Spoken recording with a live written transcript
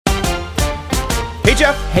Hey,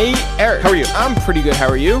 Jeff. Hey, Eric. How are you? I'm pretty good. How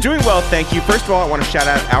are you? Doing well, thank you. First of all, I want to shout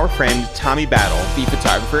out our friend, Tommy Battle. The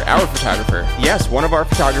photographer, our photographer. Yes, one of our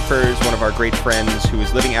photographers, one of our great friends who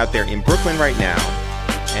is living out there in Brooklyn right now.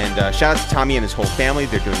 And shout out to Tommy and his whole family.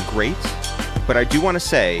 They're doing great. But I do want to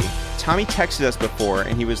say, Tommy texted us before,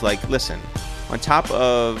 and he was like, listen, on top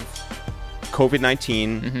of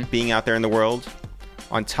COVID-19 being out there in the world,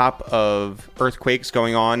 on top of earthquakes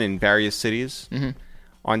going on in various cities,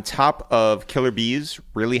 on top of killer bees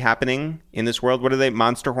really happening in this world. What are they?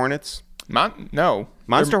 Monster hornets? No.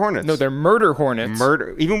 Monster hornets. No, they're murder hornets.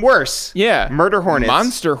 Murder. Even worse. Yeah. Murder hornets.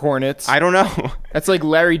 Monster hornets. I don't know. That's like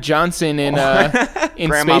Larry Johnson in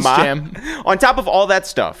Space Jam. On top of all that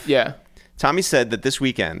stuff. Yeah. Tommy said that this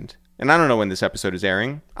weekend, and I don't know when this episode is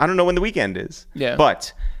airing. I don't know when the weekend is. Yeah.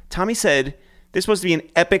 But Tommy said there's supposed to be an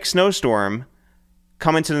epic snowstorm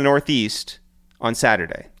coming to the Northeast on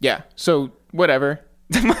Saturday. Yeah. So, whatever.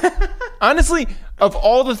 Honestly, of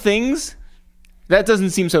all the things, that doesn't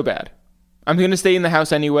seem so bad. I'm going to stay in the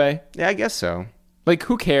house anyway. Yeah, I guess so. Like,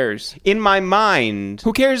 who cares? In my mind...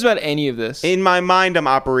 Who cares about any of this? In my mind, I'm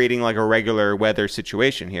operating like a regular weather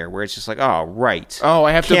situation here, where it's just like, oh, right. Oh,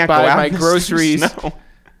 I have to buy my groceries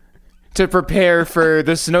to prepare for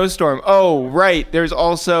the snowstorm. Oh, right. There's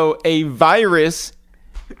also a virus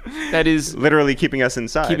that is literally keeping us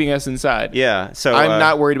inside. Yeah. So I'm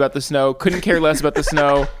not worried about the snow. Couldn't care less about the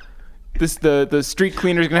snow. The street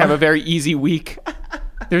cleaner is gonna have a very easy week.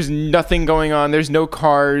 There's nothing going on. There's no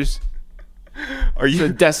cars. It's a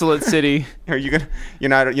desolate city. You're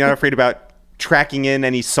not afraid about tracking in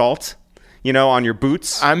any salt, on your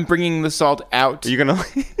boots? I'm bringing the salt out. Are you gonna?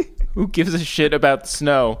 Who gives a shit about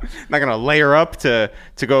snow? Not gonna layer up to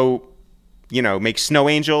go, make snow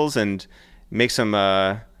angels and make some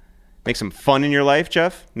fun in your life,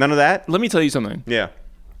 Jeff? None of that? Let me tell you something. Yeah.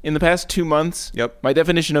 In the past 2 months, my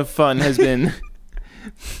definition of fun has been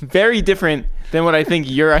very different than what I think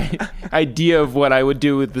your idea of what I would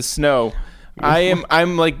do with the snow.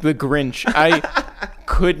 I'm like the Grinch. I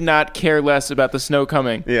could not care less about the snow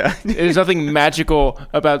coming. Yeah. There's nothing magical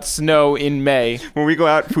about snow in May. When we go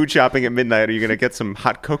out food shopping at midnight, are you going to get some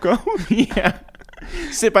hot cocoa? Yeah.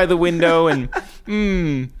 Sit by the window and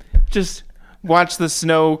just watch the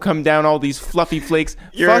snow come down, all these fluffy flakes.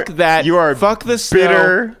 Fuck that. You are Fuck the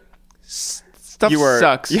bitter. Snow. Stuff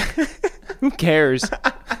sucks. Yeah. Who cares?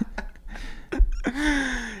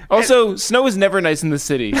 Also, snow is never nice in the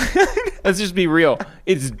city. Let's just be real.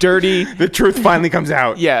 It's dirty. The truth finally comes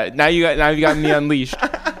out. Yeah, now you got me unleashed.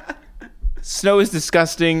 Snow is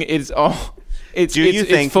disgusting. It's full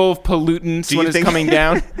of pollutants when it's coming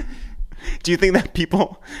down. Do you think that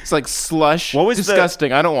people... It's like slush. What was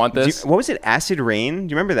disgusting? I don't want this. What was it? Acid rain?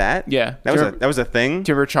 Do you remember that? Yeah. That was a thing?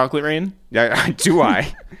 Do you remember chocolate rain? Yeah, do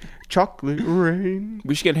I? Chocolate rain.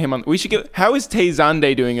 We should get him on... How is Tay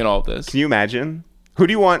Zonde doing in all of this? Can you imagine? Who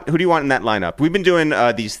do you want in that lineup? We've been doing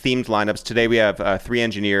these themed lineups. Today we have 3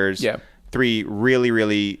 engineers. Yeah. 3 really,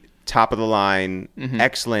 really top of the line,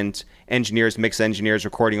 excellent engineers, mix engineers,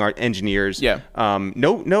 recording art engineers. Yeah.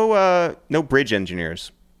 No bridge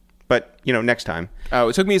engineers. But, next time. Oh,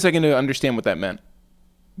 it took me a second to understand what that meant.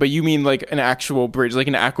 But you mean like an actual bridge, like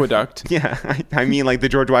an aqueduct. Yeah, I mean like the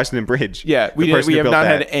George Washington Bridge. Yeah, we have not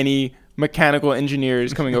had any mechanical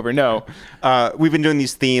engineers coming over, no. We've been doing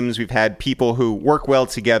these themes. We've had people who work well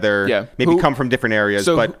together, maybe come from different areas,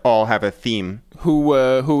 but all have a theme. Who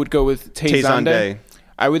would go with Tay Zonde?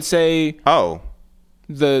 I would say... Oh.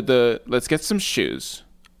 Let's get some shoes.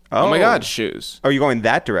 Oh my God, shoes. Oh, you're going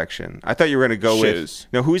that direction. I thought you were going to go shoes.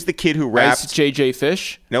 No, who's the kid who rapped? Ice JJ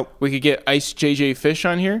Fish? Nope. We could get Ice JJ Fish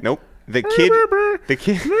on here? Nope. The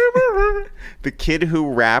kid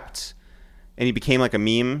who rapped and he became like a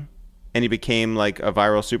meme and he became like a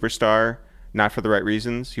viral superstar, not for the right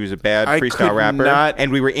reasons. He was a bad freestyle rapper.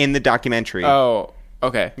 And we were in the documentary. Oh,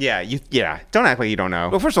 okay. Yeah. Don't act like you don't know.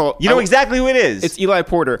 Well, first of all, you know exactly who it is. It's Eli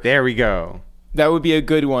Porter. There we go. That would be a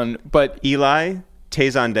good one, but Eli, Tay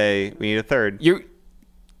Zonde, we need a third. You're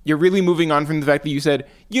really moving on from the fact that you said,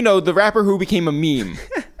 the rapper who became a meme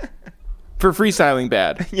for freestyling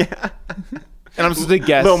bad. Yeah. And I'm supposed to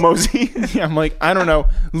guess. Lil Mosey. Yeah, I'm like, I don't know.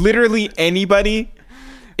 Literally anybody.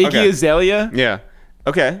 Iggy Azalea. Yeah.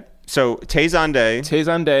 Okay. So Tay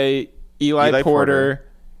Zonde, Eli Porter,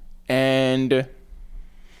 and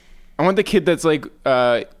I want the kid that's like,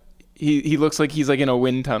 he looks like he's like in a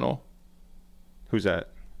wind tunnel. Who's that?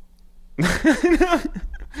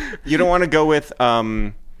 You don't want to go with how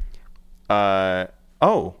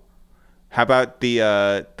about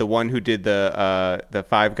the one who did the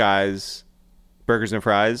Five Guys Burgers and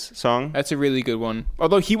Fries song. That's a really good one.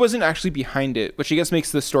 Although he wasn't actually behind it, which I guess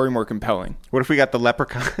makes the story more compelling. What if we got the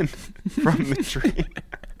leprechaun from the tree?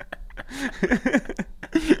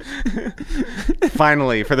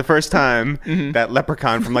 Finally, for the first time, that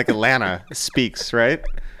leprechaun from like Atlanta speaks, right?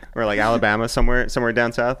 Or like Alabama, somewhere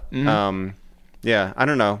down south. Yeah, I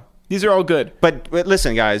don't know. These are all good. But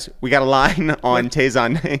listen, guys, we got a line on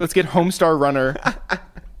Tezane. Let's get Homestar Runner.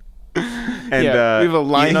 And we have a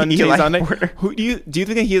line on Tezane. Porter. Who do you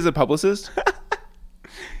think he is a publicist?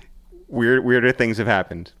 Weirder things have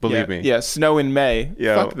happened. Believe me. Yeah, snow in May.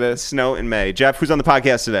 Fuck this. Snow in May. Jeff, who's on the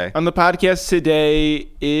podcast today? On the podcast today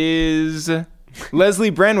is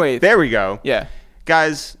Leslie Brathwaite. There we go. Yeah,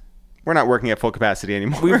 guys, we're not working at full capacity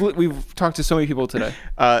anymore. We've talked to so many people today.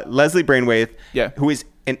 Leslie Brathwaite, yeah, who is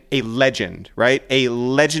a legend, right? A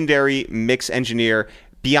legendary mix engineer.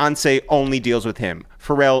 Beyonce only deals with him.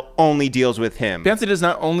 Pharrell only deals with him. Beyonce does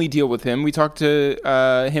not only deal with him. We talked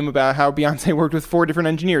to him about how Beyonce worked with 4 different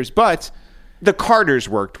engineers, but the Carters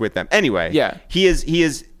worked with them. Anyway, yeah, he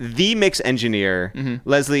is the mix engineer.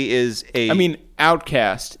 Leslie is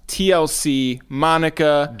Outkast, TLC,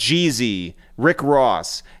 Monica, Jeezy, Rick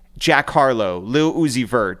Ross, Jack Harlow, Lil Uzi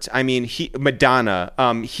Vert. I mean, Madonna.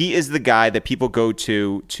 He is the guy that people go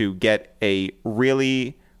to get a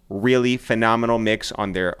really phenomenal mix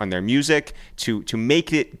on their music to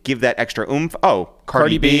make it give that extra oomph. Oh,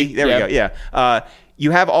 Cardi B. There we go. Yeah.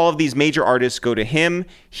 You have all of these major artists go to him.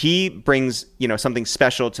 He brings, something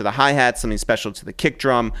special to the hi-hat, something special to the kick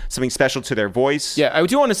drum, something special to their voice. Yeah, I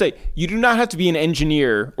do want to say, you do not have to be an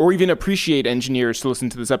engineer or even appreciate engineers to listen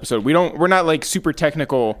to this episode. We're not like super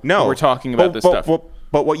technical when we're talking about this stuff.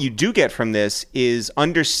 But what you do get from this is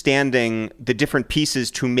understanding the different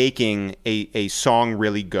pieces to making a song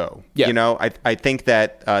really go. Yeah. I think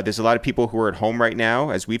that there's a lot of people who are at home right now,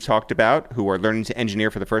 as we've talked about, who are learning to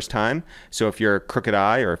engineer for the first time. So if you're Crooked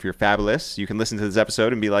Eye or if you're Fabulous, you can listen to this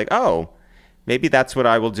episode and be like, oh, maybe that's what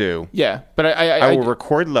I will do. Yeah, but I will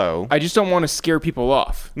record low. I just don't want to scare people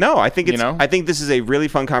off. No, I think I think this is a really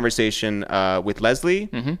fun conversation with Leslie.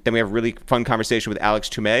 Then we have a really fun conversation with Alex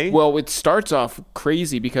Tumay. Well, it starts off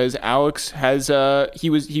crazy because Alex has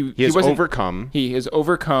he has overcome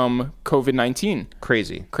COVID-19.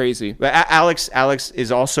 Crazy. Alex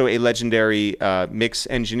is also a legendary mix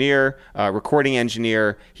engineer, recording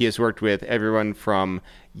engineer. He has worked with everyone from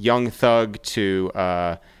Young Thug to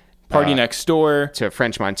Party Next Door to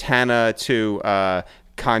French Montana to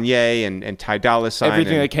Kanye and Ty Dolla $ign.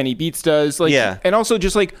 Everything that Kenny Beats does. And also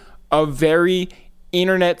just like a very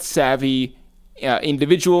internet savvy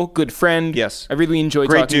individual, good friend. Yes. I really enjoyed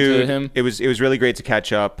talking to him. It was really great to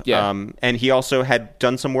catch up. Yeah. And he also had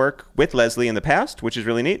done some work with Leslie in the past, which is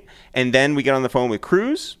really neat. And then we get on the phone with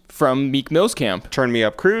Cruz. From Meek Mill's camp. Turn Me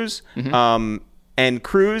Up Cruz. And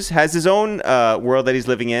Cruz has his own world that he's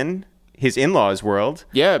living in. His in-laws' world.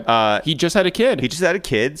 Yeah, he just had a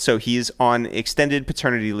kid. So he's on extended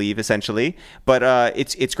paternity leave, essentially. But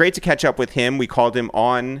it's great to catch up with him. We called him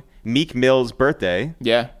on Meek Mill's birthday.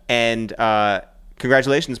 Yeah. And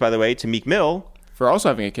congratulations, by the way, to Meek Mill. For also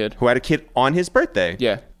having a kid. Who had a kid on his birthday.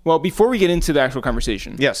 Yeah. Well, before we get into the actual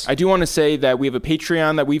conversation, yes, I do want to say that we have a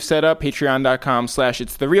Patreon that we've set up,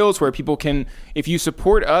 patreon.com/itsthereals, where people can, if you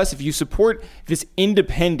support us, if you support this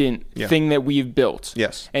independent thing that we've built,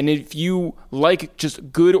 yes, and if you like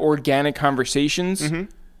just good organic conversations,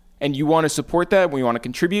 and you want to support that, when you want to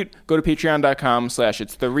contribute, go to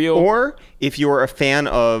patreon.com/itsthereal. Or if you're a fan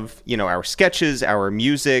of, our sketches, our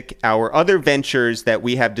music, our other ventures that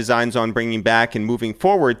we have designs on bringing back and moving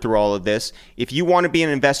forward through all of this, if you want to be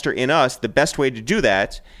an investor in us, the best way to do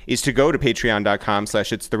that is to go to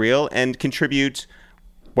patreon.com/itsthereal and contribute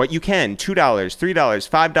what you can, $2, $3,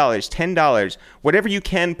 $5, $10, whatever you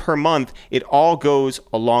can per month. It all goes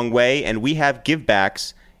a long way, and we have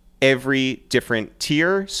givebacks every different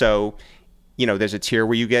tier. So, there's a tier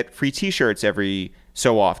where you get free t-shirts every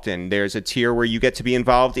so often. There's a tier where you get to be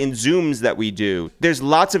involved in Zooms that we do. There's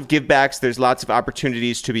lots of givebacks. There's lots of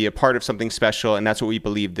opportunities to be a part of something special, and that's what we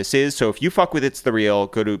believe this is. So if you fuck with It's The Real,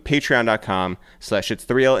 go to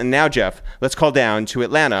patreon.com/itsthereal. And now, Jeff, let's call down to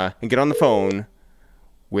Atlanta and get on the phone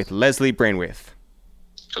with Leslie Brathwaite.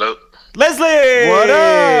 Hello. Leslie! What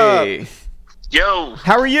up? Yo.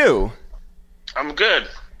 How are you? I'm good.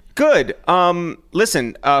 Good.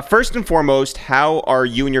 Listen, first and foremost, how are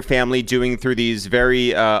you and your family doing through these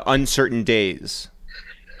very uncertain days?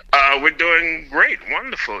 We're doing great.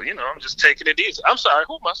 Wonderful. I'm just taking it easy. I'm sorry.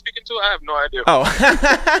 Who am I speaking to? I have no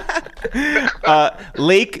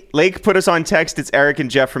idea. Lake put us on text. It's Eric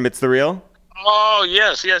and Jeff from It's The Real. Oh,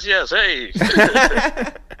 yes. Hey.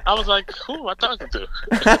 I was like, who am I talking to?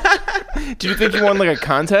 Did you think you won like a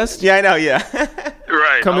contest? Yeah, I know. Yeah.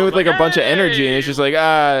 Right. Come in with like a bunch of energy, and it's just like,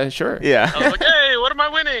 sure. Yeah. I was like, hey, what am I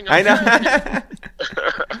winning? I know.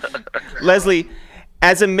 Leslie,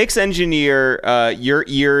 as a mix engineer, your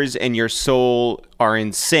ears and your soul are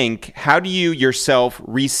in sync. How do you yourself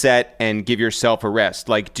reset and give yourself a rest?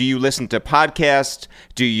 Like, do you listen to podcasts?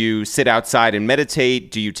 Do you sit outside and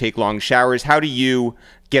meditate? Do you take long showers? How do you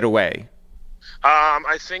get away?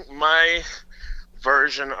 I think my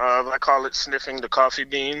version of, I call it sniffing the coffee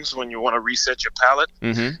beans when you want to reset your palate.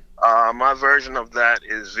 Mm-hmm. My version of that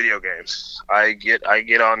is video games. I get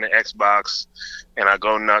on the Xbox and I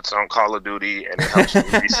go nuts on Call of Duty, and it helps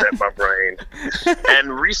me reset my brain.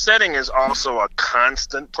 And resetting is also a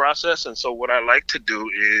constant process. And so what I like to do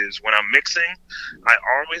is when I'm mixing, I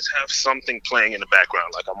always have something playing in the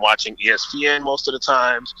background. Like I'm watching ESPN most of the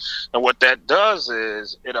times. And what that does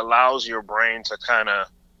is it allows your brain to kind of,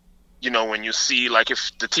 you know, when you see, like,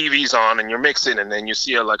 if the TV's on and you're mixing and then you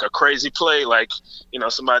see a crazy play, like, you know,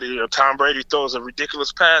 Tom Brady throws a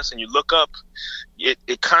ridiculous pass and you look up,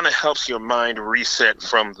 it kind of helps your mind reset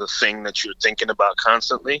from the thing that you're thinking about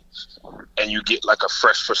constantly. And you get like a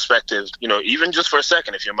fresh perspective, you know, even just for a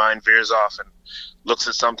second, if your mind veers off and looks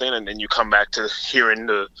at something and then you come back to hearing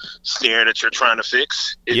the snare that you're trying to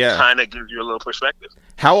fix, it kind of gives you a little perspective.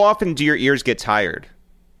 How often do your ears get tired?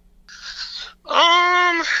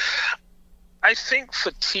 I think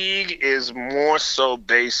fatigue is more so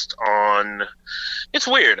based on, it's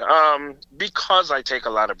weird. Because I take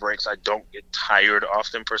a lot of breaks, I don't get tired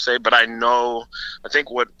often per se, but I think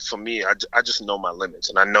for me, I just know my limits,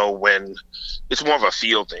 and I know when it's more of a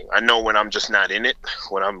feel thing. I know when I'm just not in it,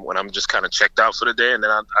 when I'm just kind of checked out for the day, and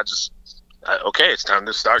then okay, it's time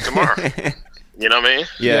to start tomorrow. You know what I mean?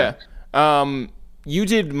 Yeah. You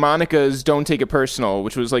did Monica's Don't Take It Personal,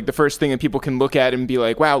 which was like the first thing that people can look at and be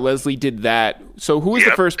like, wow, Leslie did that. So who was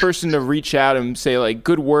the first person to reach out and say like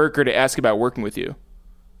good work, or to ask about working with you?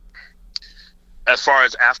 As far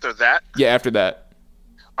as after that? Yeah, after that.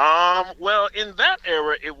 Well, in that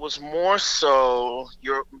era, it was more so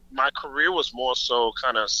my career was more so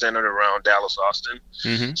kind of centered around Dallas, Austin.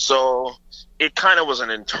 Mm-hmm. So it kind of was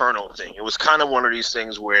an internal thing. It was kind of one of these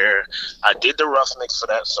things where I did the rough mix for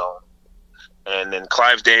that song. And then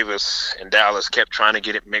Clive Davis in Dallas kept trying to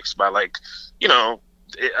get it mixed by I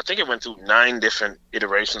think it went through 9 different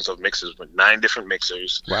iterations of mixes with 9 different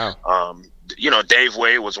mixers. Wow. Dave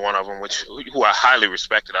Way was one of them, who I highly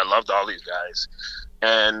respected. I loved all these guys.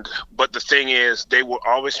 But the thing is, they were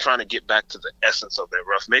always trying to get back to the essence of their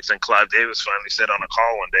rough mix. And Clive Davis finally said on a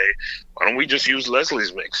call one day, why don't we just use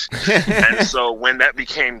Leslie's mix? And so when that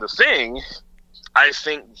became the thing, I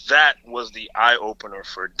think that was the eye-opener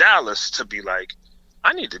for Dallas to be like,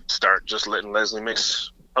 I need to start just letting Leslie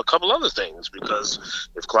mix a couple other things, because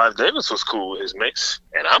if Clive Davis was cool with his mix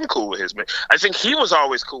and I'm cool with his mix, I think he was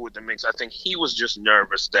always cool with the mix. I think he was just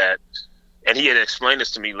nervous that, and he had explained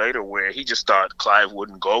this to me later, where he just thought Clive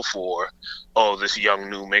wouldn't go for, this young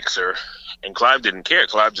new mixer. And Clive didn't care.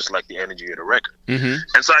 Clive just liked the energy of the record. Mm-hmm.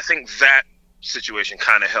 And so I think that situation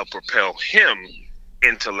kind of helped propel him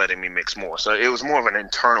into letting me mix more. So it was more of an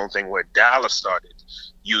internal thing where Dallas started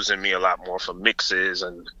using me a lot more for mixes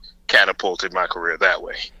and catapulted my career that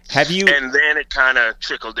way. And then it kind of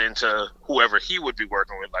trickled into whoever he would be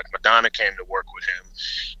working with. Like Madonna came to work with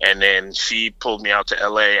him, and then she pulled me out to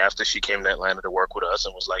LA after she came to Atlanta to work with us,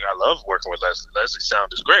 and was like, I love working with Leslie. Leslie's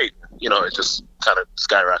sound is great. It just kind of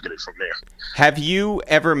skyrocketed from there. Have you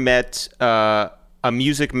ever met a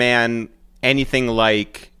music man anything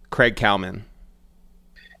like Craig Kalman?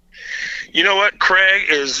 You know what? Craig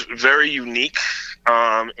is very unique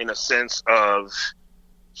in a sense of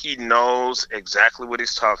he knows exactly what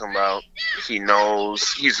he's talking about. He knows,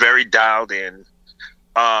 he's very dialed in.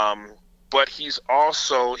 But he's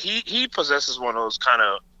also, he possesses one of those kind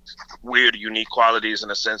of weird, unique qualities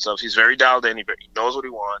in a sense of he's very dialed in. He knows what he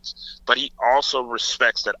wants, but he also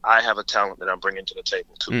respects that I have a talent that I'm bringing to the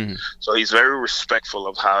table too. Mm. So he's very respectful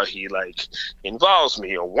of how he involves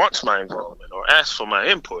me or wants my involvement or asks for my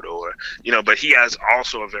input or, but he has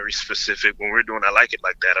also a very specific, when we're doing I Like It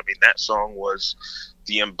Like That, I mean, that song was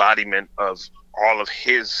the embodiment of all of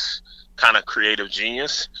his kind of creative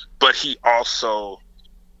genius, but he also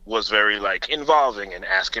was very involving and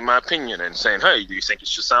asking my opinion and saying, hey, do you think it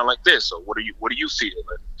should sound like this? Or what do you feel?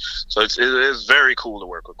 So it is very cool to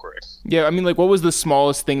work with Craig. Yeah, I mean, what was the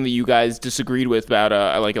smallest thing that you guys disagreed with about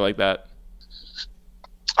I Like It Like That?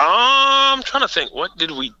 I'm trying to think. What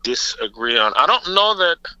did we disagree on? I don't know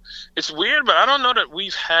that. It's weird, but I don't know that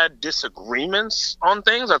we've had disagreements on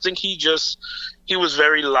things. I think he was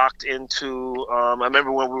very locked into. I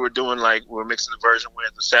remember when we were doing we were mixing the version where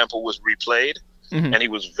the sample was replayed. Mm-hmm. And he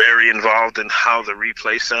was very involved in how the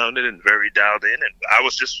replay sounded and very dialed in. And I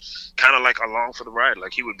was just kind of along for the ride.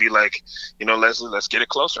 He would be like, Leslie, let's get it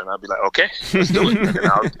closer. And I'd be like, okay, let's do it.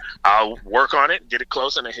 And I'll work on it, get it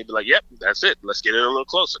closer. And then he'd be like, yep, that's it. Let's get it a little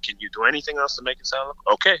closer. Can you do anything else to make it sound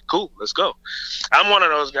okay, cool, let's go. I'm one of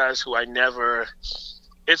those guys who I never...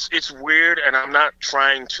 It's weird, and I'm not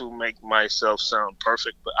trying to make myself sound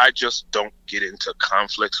perfect, but I just don't get into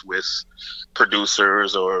conflicts with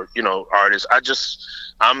producers or artists.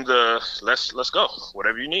 I'm the let's go,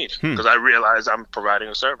 whatever you need, because I realize I'm providing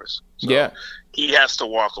a service. So yeah, he has to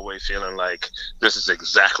walk away feeling like this is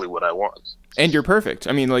exactly what I want. And you're perfect.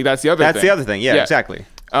 I mean, that's the other thing. That's the other thing. Yeah. Exactly.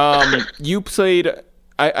 You played.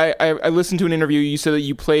 I listened to an interview. You said that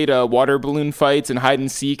you played water balloon fights and hide and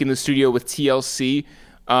seek in the studio with TLC.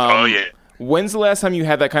 Oh yeah. When's the last time you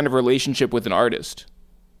had that kind of relationship with an artist?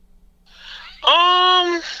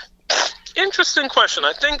 Interesting question.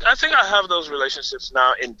 I think I have those relationships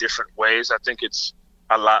now in different ways. I think it's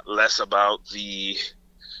a lot less about the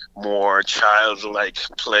more childlike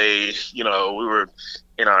play. We were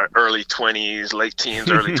in our early 20s, late teens,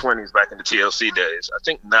 early 20s back in the TLC days. I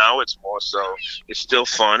think now it's more so, it's still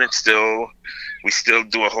fun. We still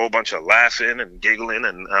do a whole bunch of laughing and giggling,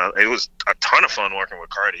 and it was a ton of fun working with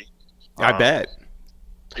Cardi. I bet.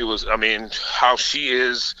 It was, how she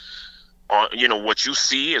is on, what you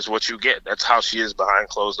see is what you get. That's how she is behind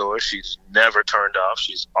closed doors. She's never turned off.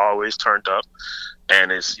 She's always turned up.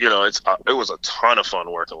 And it was a ton of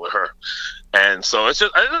fun working with her. And so it's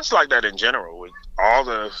like that in general with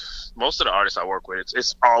most of the artists I work with.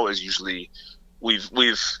 It's always usually we've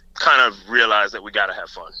kind of realized that we got to have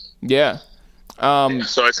fun. Yeah.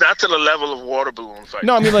 So it's not to the level of water balloon fight.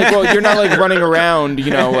 No, I mean, you're not running around,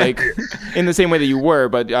 in the same way that you were,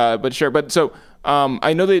 but sure. But so,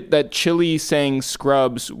 I know that Chili sang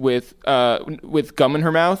Scrubs with gum in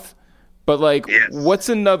her mouth, but yes. What's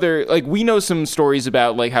another, we know some stories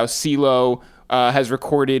about how CeeLo has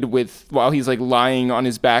recorded while he's lying on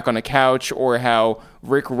his back on a couch, or how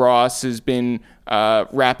Rick Ross has been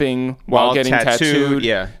rapping while getting tattooed.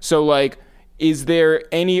 Yeah. So is there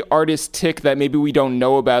any artist tick that maybe we don't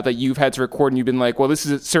know about that you've had to record and you've been like, well, this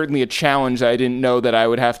is certainly a challenge that I didn't know that I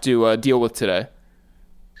would have to deal with today?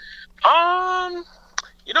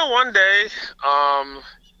 One day,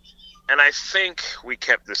 and I think we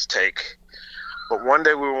kept this take, but one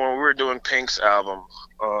day when we were doing Pink's album,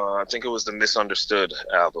 I think it was the Misunderstood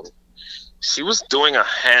album, she was doing a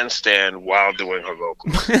handstand while doing her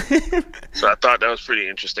vocals. So I thought that was pretty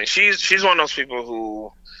interesting. She's one of those people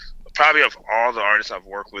who, probably of all the artists I've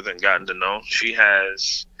worked with and gotten to know, she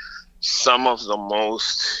has some of the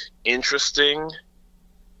most interesting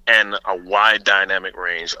and a wide dynamic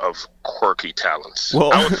range of quirky talents.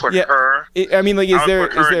 Well, I would put her... is there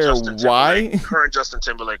a why? Her and Justin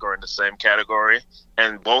Timberlake are in the same category,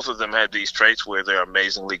 and both of them have these traits where they're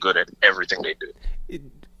amazingly good at everything they do.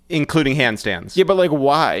 Including handstands. Yeah, but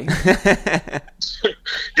why?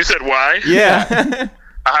 You said why? Yeah.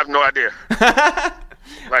 I have no idea. I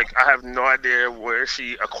have no idea where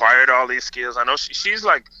she acquired all these skills. I know she's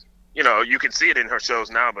you can see it in her shows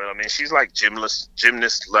now, but she's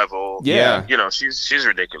gymnast level. Yeah. She's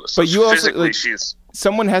ridiculous. But you also, she's...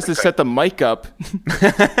 Someone has to set the mic up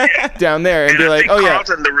down there and be like, oh,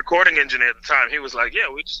 Carlton, yeah. The recording engineer at the time, he was like, yeah,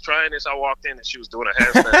 we're just trying this. I walked in and she was doing a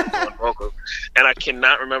handstand doing vocals. And I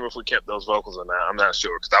cannot remember if we kept those vocals or not. I'm not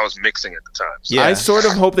sure because I was mixing at the time. So. Yeah. I sort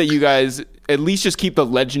of hope that you guys at least just keep the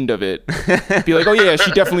legend of it. Be like, oh, yeah,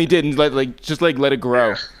 she definitely did. And let it grow.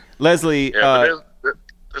 Yeah. Leslie. Yeah,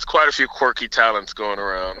 there's quite a few quirky talents going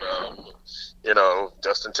around.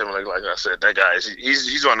 Justin Timberlake, like I said, that guy,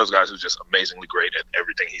 he's one of those guys who's just amazingly great at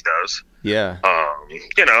everything he does. Yeah.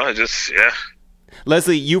 Yeah.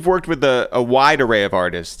 Leslie, you've worked with a wide array of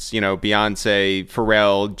artists, Beyonce,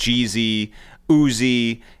 Pharrell, Jeezy,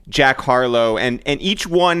 Uzi, Jack Harlow, and each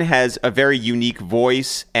one has a very unique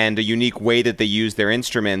voice and a unique way that they use their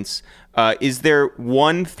instruments. Is there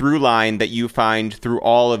one through line that you find through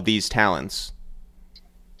all of these talents?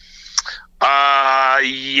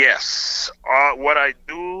 Yes. What I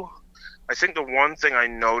do, I think the one thing I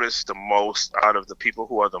notice the most out of the people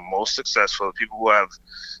who are the most successful, the people who have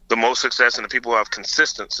the most success and the people who have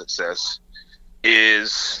consistent success,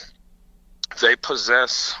 is they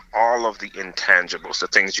possess all of the intangibles, the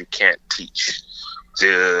things you can't teach.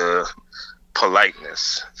 The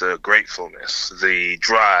politeness, the gratefulness, the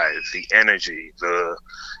drive, the energy,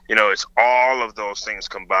 it's all of those things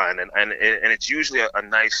combined, and it's usually a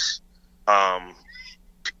nice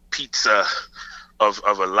pizza of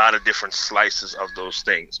a lot of different slices of those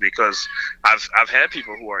things, because I've had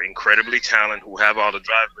people who are incredibly talented, who have all the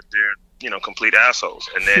drive, but they're complete assholes,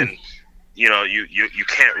 and then you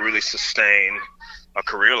can't really sustain a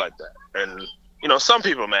career like that. And some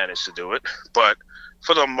people manage to do it, but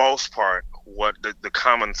for the most part, what the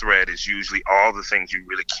common thread is usually all the things you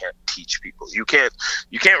really can't teach people. You can't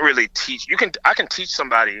really teach. I can teach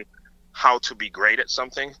somebody how to be great at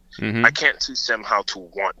something. Mm-hmm. I can't teach them how to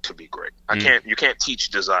want to be great. You can't teach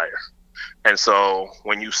desire. And so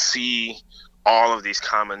when you see all of these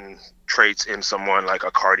common traits in someone like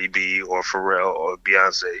a Cardi B or Pharrell or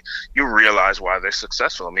Beyonce, you realize why they're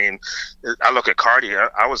successful. I mean, I look at Cardi,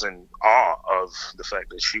 I was in awe of the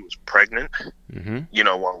fact that she was pregnant, mm-hmm.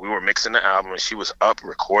 When we were mixing the album, and she was up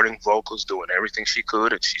recording vocals, doing everything she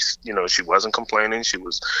could, and she wasn't complaining. She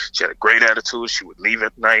had a great attitude. She would leave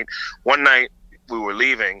at night. One night we were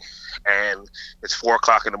leaving, and it's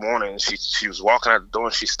 4:00 in the morning, and she was walking out the door,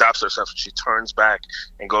 and she stops herself, and she turns back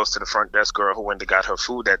and goes to the front desk girl who went and got her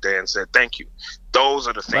food that day and said, "Thank you." Those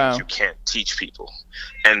are the things you can't teach people,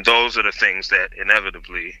 and those are the things that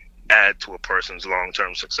inevitably add to a person's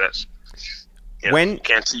long-term success.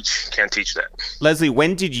 Can't teach that. Leslie,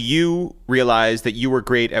 when did you realize that you were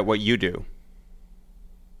great at what you do?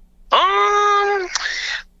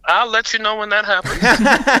 I'll let you know when that happens.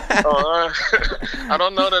 I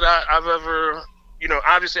don't know that I've ever,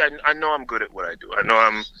 obviously I know I'm good at what I do. I know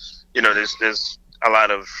I'm, there's a lot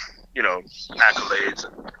of, accolades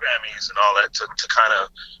and Grammys and all that to kind of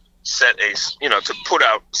set to put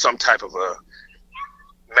out some type of a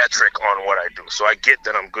metric on what I do. So I get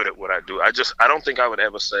that I'm good at what I do. I don't think I would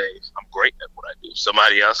ever say I'm great at what I do.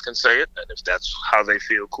 Somebody else can say it, and if that's how they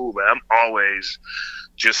feel, cool. But I'm always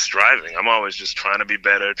just striving. I'm always just trying to be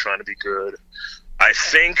better, trying to be good. I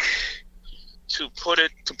think to put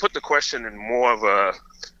the question in more of a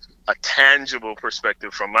tangible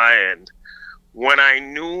perspective from my end, when I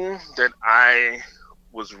knew that I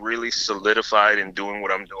was really solidified in doing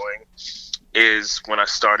what I'm doing is when I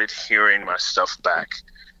started hearing my stuff back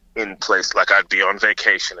in place. Like, I'd be on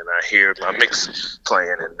vacation and I hear my mix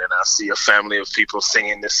playing, and then I see a family of people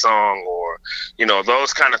singing this song, or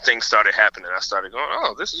those kind of things started happening. I started going,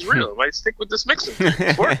 oh, this is real. I might stick with this mixing.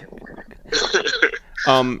 It's working.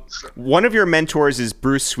 One of your mentors is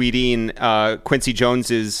Bruce Sweeting, Quincy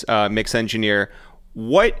Jones's mix engineer.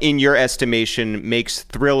 What, in your estimation, makes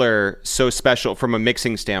Thriller so special from a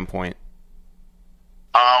mixing standpoint?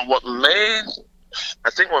 What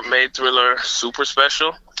made Thriller super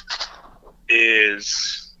special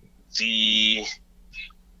is the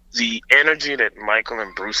energy that Michael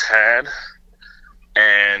and Bruce had.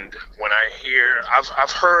 And when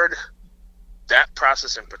I've heard that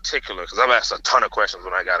process in particular, because I've asked a ton of questions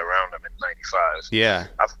when I got around them in '95. Yeah.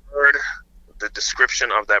 I've heard the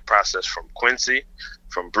description of that process from Quincy,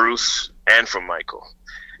 from Bruce, and from Michael.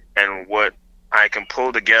 And what I can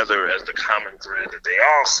pull together as the common thread that they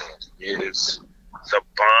all said is the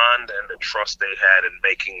bond and the trust they had in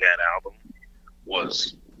making that album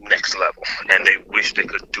was next level, and they wish they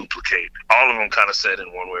could duplicate. All of them kind of said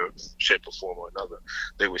in one way, shape, or form or another,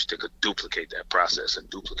 they wish they could duplicate that process and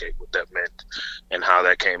duplicate what that meant and how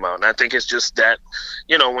that came out. And I think it's just that,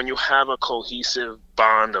 when you have a cohesive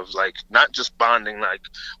bond of, like, not just bonding like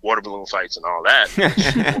water balloon fights and all that,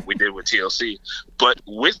 which what we did with TLC, but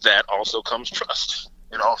with that also comes trust.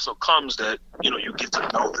 It also comes that, you get to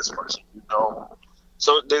know this person,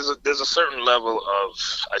 So there's a certain level of,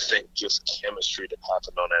 I think, just chemistry that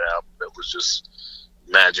happened on that album that was just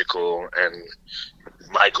magical. And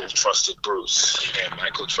Michael trusted Bruce, and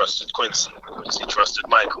Michael trusted Quincy. Quincy trusted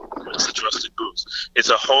Michael. Quincy trusted Bruce. It's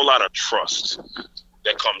a whole lot of trust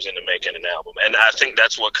that comes into making an album. And I think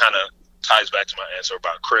that's what kind of ties back to my answer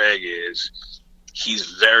about Craig is he's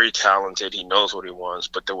very talented. He knows what he wants,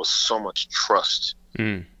 but there was so much trust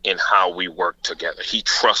in how we worked together. He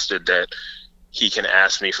trusted that he can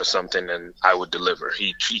ask me for something and I would deliver.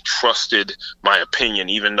 He trusted my opinion,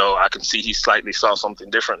 even though I can see he slightly saw something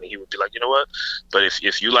differently. He would be like, you know what? But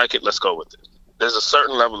if you like it, let's go with it. There's a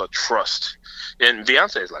certain level of trust. And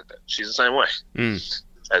Beyonce is like that. She's the same way.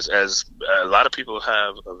 As a lot of people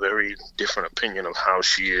have a very different opinion of how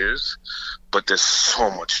she is, but there's so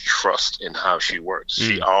much trust in how she works.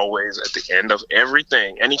 She always, at the end of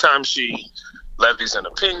everything, anytime she levies an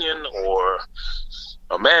opinion or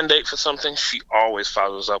a mandate for something, she always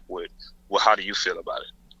follows up with, well, how do you feel about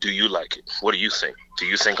it? Do you like it? What do you think? Do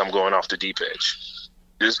you think I'm going off the deep edge?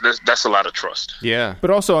 That's a lot of trust. Yeah. But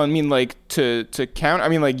also, I mean, like to count. I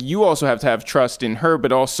mean, like you also have to have trust in her,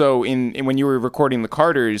 but also in when you were recording the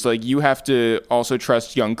Carters, like you have to also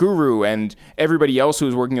trust Young Guru and everybody else who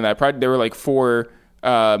was working on that project. There were like 4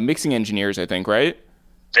 mixing engineers, I think, right?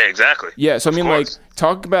 Yeah, exactly. Yeah. So I mean, like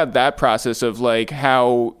talk about that process of like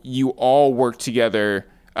how you all work together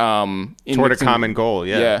toward a common goal.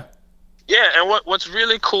 Yeah. Yeah. Yeah, and what's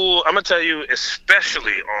really cool, I'm gonna tell you,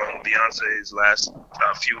 especially on Beyonce's last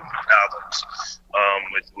few albums,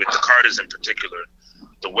 with the Carters in particular,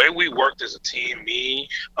 the way we worked as a team, me,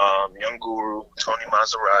 Young Guru, Tony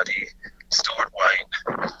Maserati, Stuart White,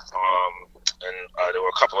 and there were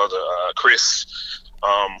a couple other, Chris.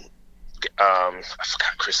 I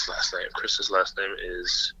forgot Chris' last name. Chris's last name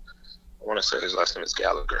is, I want to say his last name is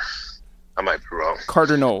Gallagher. I might be wrong.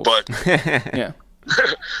 Carter Knowles. But yeah.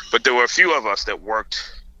 But there were a few of us that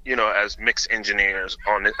worked, as mix engineers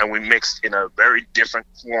on it, and we mixed in a very different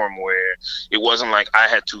form where it wasn't like I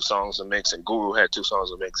had 2 songs to mix and Guru had 2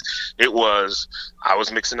 songs to mix. It was I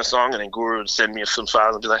was mixing a song and then Guru would send me some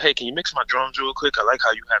files and be like, hey, can you mix my drums real quick? I like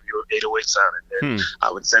how you have your 808 sound. And then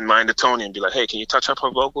I would send mine to Tony and be like, hey, can you touch up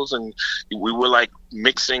her vocals? And we were like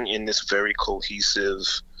mixing in this very cohesive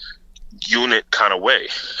unit kind of way,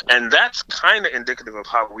 and that's kind of indicative of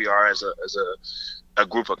how we are as a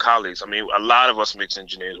group of colleagues. I mean, a lot of us mix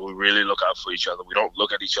engineers, we really look out for each other. We don't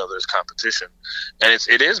look at each other as competition, and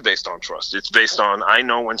it is based on trust. It's based on, I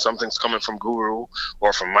know when something's coming from Guru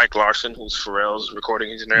or from Mike Larson, who's Pharrell's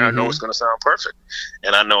recording engineer, I know it's going to sound perfect,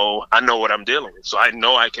 and I know what I'm dealing with. So I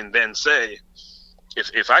know I can then say,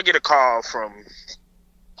 if I get a call from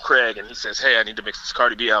Craig and he says, hey, I need to mix this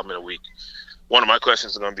Cardi B album in a week, one of my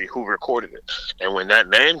questions is going to be who recorded it. And when that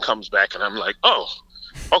name comes back and I'm like, oh,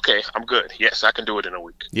 okay, I'm good. Yes, I can do it in a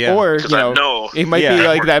week. Yeah. Or, I know it might be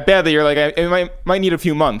like that bad that you're like, it might need a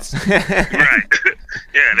few months. Right.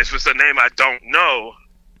 Yeah, and if it's a name I don't know,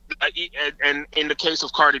 and in the case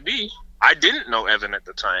of Cardi B, I didn't know Evan at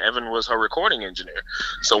the time. Evan was her recording engineer.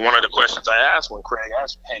 So one of the questions I asked when Craig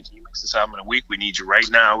asked me, hey, can you mix this album in a week? We need you right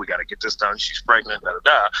now. We got to get this done. She's pregnant,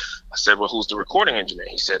 I said, well, who's the recording engineer?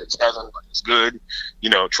 He said, it's Evan, but it's good.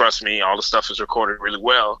 Trust me, all the stuff is recorded really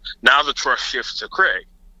well. Now the trust shifts to Craig,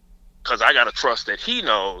 because I got to trust that he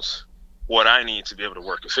knows what I need to be able to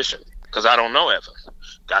work efficiently, because I don't know Evan.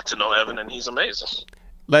 Got to know Evan, and he's amazing.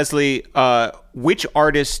 Leslie, which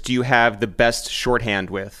artist do you have the best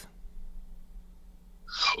shorthand with?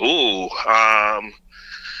 Ooh, I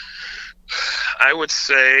would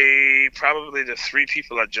say probably the 3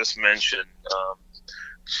 people I just mentioned.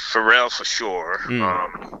 Pharrell for sure,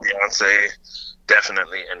 Beyonce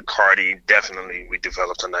definitely, and Cardi definitely. We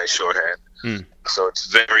developed a nice shorthand, so it's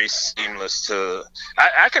very seamless to.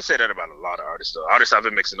 I can say that about a lot of artists, though. Artists I've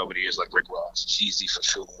been mixing over the years, like Rick Ross, Cheesy for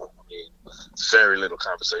sure. I mean, very little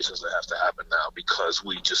conversations that have to happen now because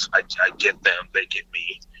I get them, they get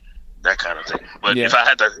me. That kind of thing. But if I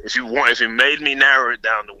had to, if you made me narrow it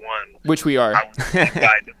down to one, which we are,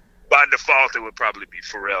 by default, it would probably be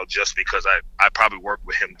Pharrell, just because I probably worked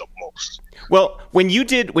with him the most. Well, when you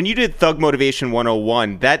did Thug Motivation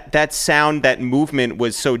 101, that sound, that movement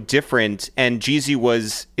was so different, and Jeezy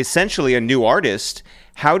was essentially a new artist.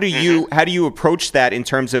 How do you approach that in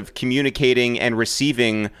terms of communicating and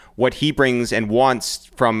receiving what he brings and wants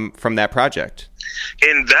from that project?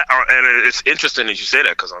 In that, and it's interesting that you say that,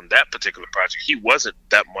 because on that particular project, he wasn't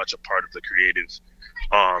that much a part of the creative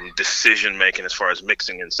decision making as far as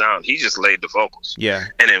mixing and sound. He just laid the vocals,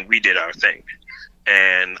 and then we did our thing.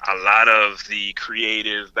 And a lot of the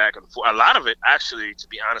creative back and forth, a lot of it actually, to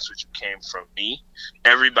be honest with you, came from me.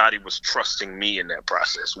 Everybody was trusting me in that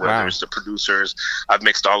process, whether it's the producers. I've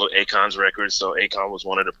mixed all of Akon's records, so Akon was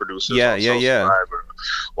one of the producers on Soul Survivor.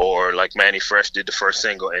 Or like Manny Fresh did the first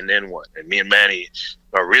single, and then what? And me and Manny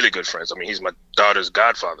are really good friends. I mean, he's my daughter's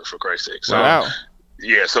godfather, for Christ's sake. So,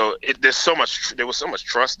 yeah, so there was so much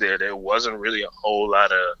trust there. There wasn't really a whole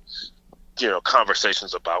lot of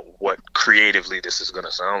conversations about what creatively this is going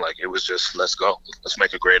to sound like. It was just, let's go. Let's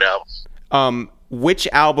make a great album. Which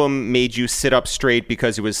album made you sit up straight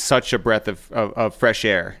because it was such a breath of fresh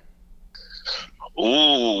air?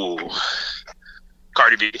 Ooh,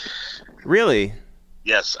 Cardi B. Really?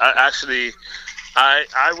 Yes. I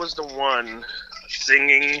was the one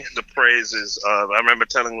singing the praises of, I remember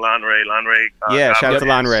telling Lon Ray. Shout out to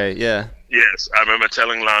Lon Ray, yeah. Yes, I remember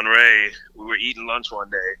telling Lon Ray, we were eating lunch one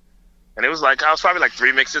day, and it was like, I was probably like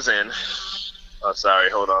 3 mixes in. Oh, sorry,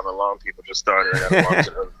 hold on. Alarm people just started. I got to walk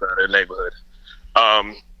to the other side of the neighborhood.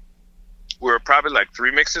 We were probably like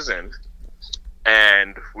 3 mixes in,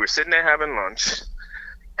 and we were sitting there having lunch,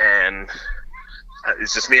 and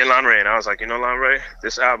it's just me and Lon Ray, and I was like, Lon Ray,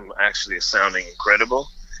 this album actually is sounding incredible.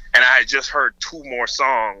 And I had just heard 2 more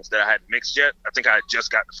songs that I hadn't mixed yet. I think I had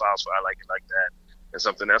just got the files for I Like It Like That and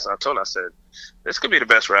something else. And I said, this could be the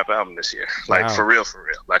best rap album this year. Like, for real.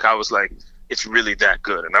 Like, I was like, it's really that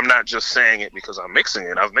good. And I'm not just saying it because I'm mixing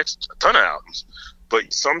it. I've mixed a ton of albums.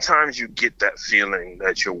 But sometimes you get that feeling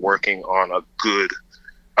that you're working on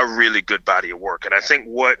a really good body of work. And I think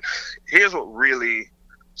here's what really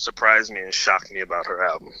surprised me and shocked me about her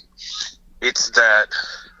album. It's that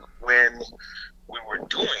when we were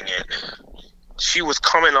doing it, she was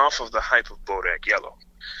coming off of the hype of Bodak Yellow.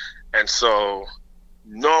 And so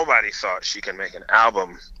nobody thought she can make an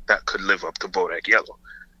album that could live up to Bodak Yellow,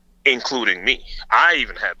 including me. I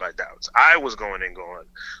even had my doubts. I was going,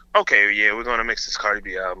 okay, yeah, we're going to mix this Cardi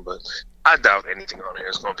B album, but I doubt anything on here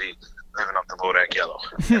is going to be living up to Bodak Yellow.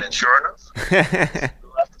 And then sure enough,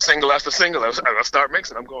 single after single, I start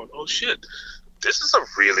mixing. I'm going, oh shit, this is a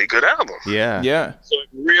really good album. Yeah. So it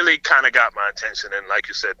really kind of got my attention, and like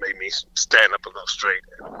you said, made me stand up a little straight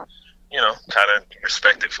and, kind of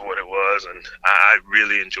respect it for what it was. And I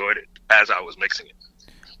really enjoyed it as I was mixing it.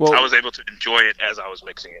 Well, I was able to enjoy it as I was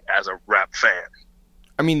mixing it as a rap fan.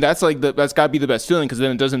 I mean, that's got to be the best feeling, because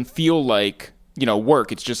then it doesn't feel like,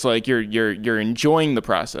 work. It's just like you're enjoying the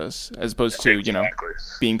process as opposed to,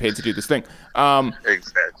 being paid to do this thing.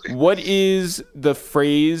 Exactly. What is the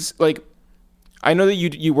phrase, like, I know that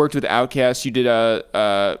you worked with Outkast. You did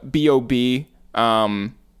a B.O.B.,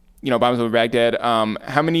 Bombs Over Baghdad.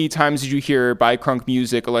 How many times did you hear By Crunk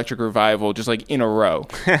Music, Electric Revival, just like in a row?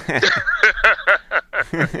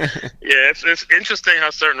 Yeah, it's interesting how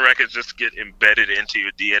certain records just get embedded into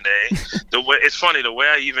your DNA. It's funny, the way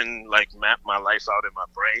I even map my life out in my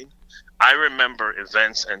brain, I remember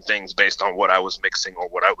events and things based on what I was mixing or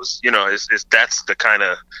what I was, that's the kind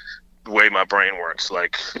of way my brain works.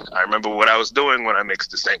 Like, I remember what I was doing when I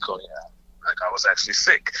mixed the Stankonia. Like, I was actually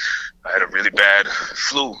sick. I had a really bad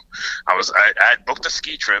flu. I had booked a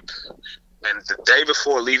ski trip, and the day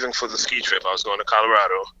before leaving for the ski trip, I was going to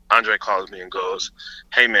Colorado. Andre calls me and goes,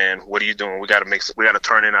 "Hey man, what are you doing? We got to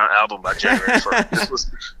turn in our album by January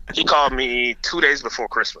 1st. He called me 2 days before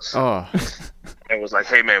Christmas. Oh. And was like,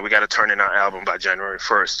 "Hey man, we got to turn in our album by January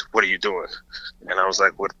 1st. What are you doing?" And I was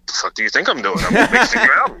like, "What the fuck do you think I'm doing? I'm mixing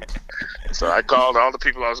your album." So I called all the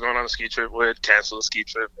people I was going on a ski trip with, canceled the ski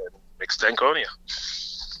trip, and mixed Stankonia.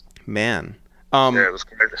 Man. Yeah, it was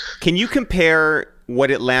crazy. Can you compare what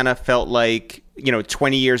Atlanta felt like,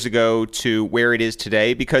 20 years ago to where it is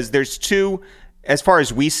today? Because there's two, as far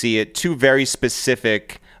as we see it, two very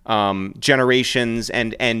specific generations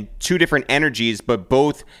and two different energies, but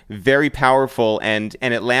both very powerful. And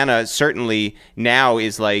Atlanta certainly now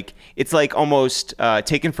is it's almost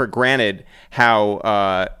taken for granted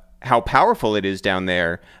how powerful it is down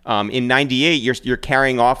there. In '98, you're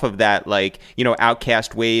carrying off of that,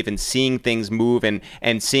 Outkast wave and seeing things move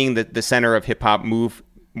and seeing the center of hip hop move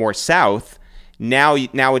more south. Now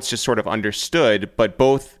it's just sort of understood, but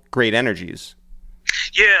both great energies.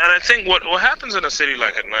 Yeah, and I think what happens in a city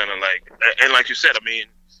like Atlanta, and like you said, I mean,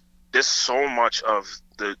 there's so much of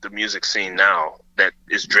the music scene now that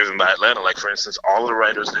is driven by Atlanta. Like, for instance, all the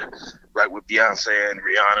writers that write with Beyonce and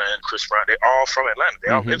Rihanna and Chris Brown, they're all from Atlanta.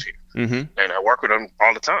 They all live here. Mm-hmm. And I work with them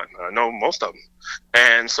all the time. I know most of them.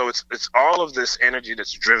 And so it's all of this energy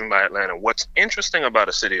that's driven by Atlanta. What's interesting about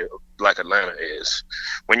a city like Atlanta is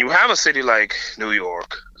when you have a city like New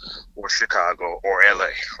York or Chicago or LA,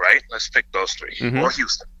 right? Let's pick those three. Mm-hmm. Or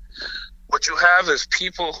Houston. What you have is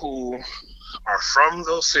people who are from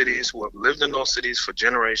those cities, who have lived in those cities for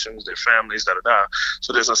generations, their families, da-da-da.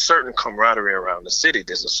 So there's a certain camaraderie around the city.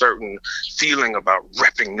 There's a certain feeling about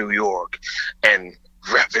repping New York and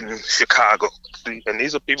repping Chicago. And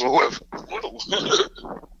these are people who have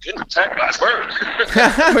getting attacked by a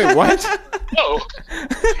bird. Wait, what? No.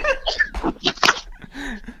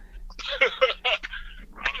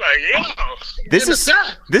 This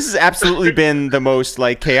has absolutely been the most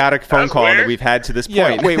chaotic phone call that we've had to this point.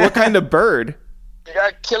 Yeah, wait, what kind of bird? You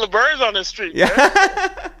got killer birds on the street. Yeah.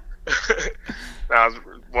 I was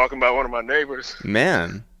walking by one of my neighbors.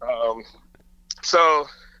 Man. So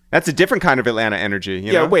that's a different kind of Atlanta energy.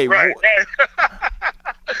 You know? Wait. Right.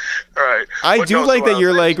 Right. I do like that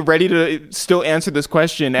you're ready to still answer this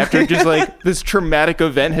question after just this traumatic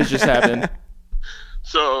event has just happened.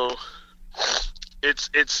 So it's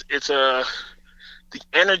the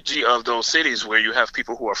energy of those cities where you have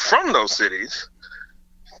people who are from those cities.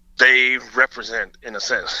 They represent, in a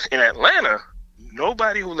sense. In Atlanta,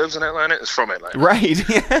 nobody who lives in Atlanta is from Atlanta. Right.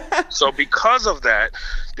 So because of that,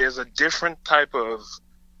 there's a different type of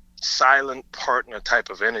silent partner type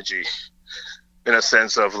of energy, in a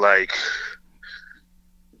sense of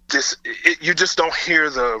you just don't hear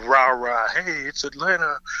the rah-rah, hey, it's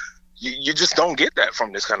Atlanta. You just don't get that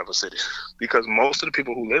from this kind of a city because most of the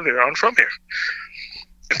people who live here aren't from here,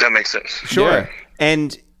 if that makes sense. Sure. Yeah.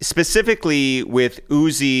 And specifically with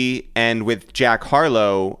Uzi and with Jack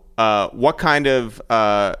Harlow, what kind of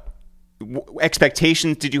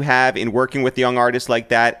expectations did you have in working with young artists like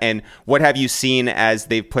that? And what have you seen as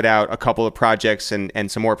they've put out a couple of projects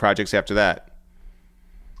and some more projects after that?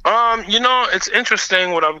 It's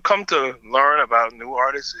interesting. What I've come to learn about new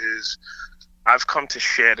artists is I've come to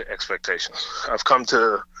share the expectations. I've come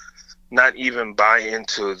to not even buy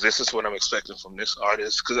into this is what I'm expecting from this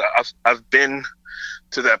artist, because I've been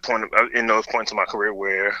to that point in those points in my career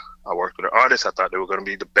where I worked with an artist. I thought they were going to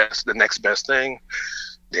be the next best thing.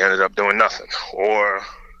 They ended up doing nothing. Or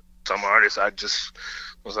some artists I just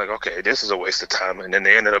was like, okay, this is a waste of time, and then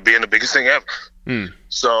they ended up being the biggest thing ever.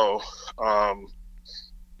 So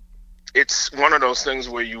it's one of those things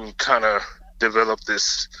where you kind of develop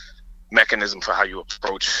this mechanism for how you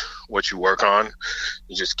approach what you work on.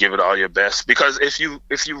 You just give it all your best, because if you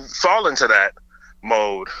fall into that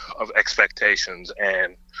mode of expectations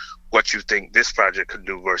and what you think this project could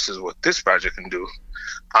do versus what this project can do,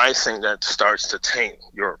 I think that starts to taint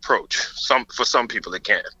your approach. For some people it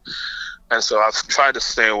can. And so I've tried to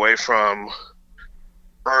stay away from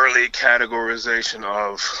early categorization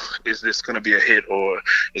of, is this going to be a hit, or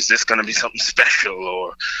is this going to be something special,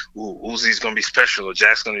 or Uzi's going to be special, or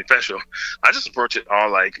Jack's going to be special. I just approach it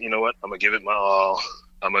all like, you know what, I'm going to give it my all.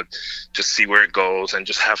 I'm going to just see where it goes and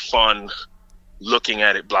just have fun looking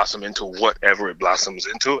at it blossom into whatever it blossoms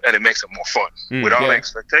into, and it makes it more fun. With all the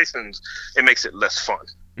expectations, it makes it less fun.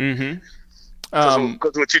 Mm-hmm.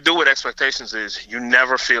 Because what you do with expectations is you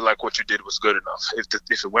never feel like what you did was good enough. If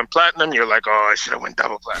it went platinum, you're like, oh, I should have went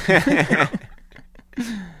double platinum.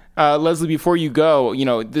 Leslie, before you go,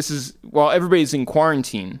 this is, while everybody's in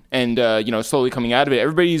quarantine and, slowly coming out of it,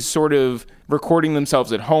 everybody's sort of recording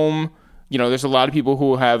themselves at home. There's a lot of people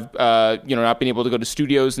who have, not been able to go to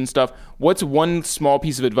studios and stuff. What's one small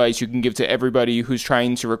piece of advice you can give to everybody who's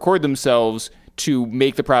trying to record themselves to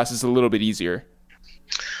make the process a little bit easier?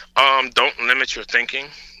 Don't limit your thinking.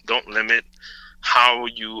 Don't limit how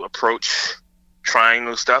you approach trying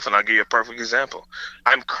new stuff. And I'll give you a perfect example.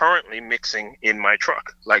 I'm currently mixing in my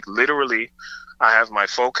truck. Like literally, I have my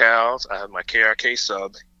Focals, I have my KRK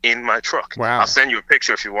sub in my truck. Wow. I'll send you a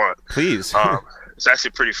picture if you want. Please. It's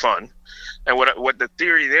actually pretty fun. And what the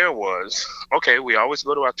theory there was, okay, we always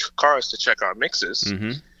go to our cars to check our mixes.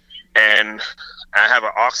 Mm-hmm. And I have an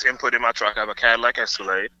aux input in my truck. I have a Cadillac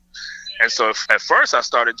Escalade. And so at first I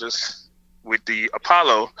started just with the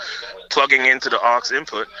Apollo plugging into the aux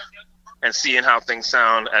input and seeing how things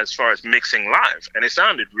sound as far as mixing live. And it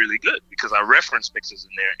sounded really good because I reference mixes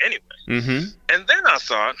in there anyway. Mm-hmm. And then I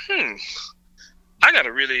thought, I got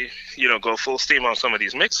to really, go full steam on some of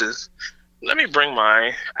these mixes. Let me bring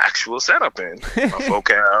my actual setup in, my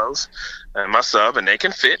Focals and my sub, and they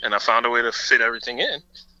can fit. And I found a way to fit everything in.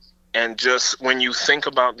 And just when you think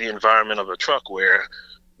about the environment of a truck where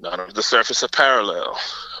none of the surface are parallel,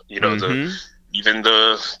 even the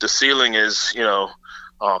ceiling is,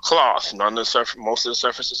 cloth. Most of the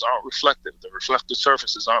surfaces aren't reflective. The reflective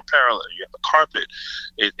surfaces aren't parallel. You have a carpet.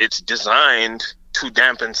 It's designed to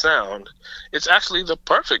dampen sound. It's actually the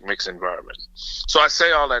perfect mix environment. So I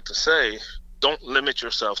say all that to say, don't limit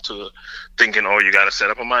yourself to thinking, oh, you got to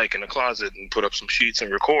set up a mic in a closet and put up some sheets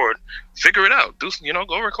and record. Figure it out. Go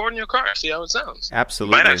record in your car. See how it sounds.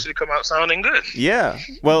 Absolutely. It might actually come out sounding good. Yeah.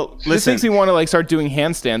 Well, listen. This makes me want to start doing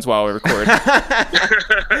handstands while we record.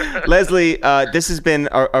 Leslie, this has been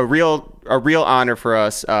a real honor for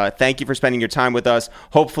us. Thank you for spending your time with us.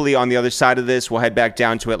 Hopefully on the other side of this, we'll head back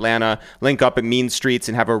down to Atlanta, link up at Mean Streets,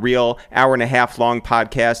 and have a real hour-and-a-half long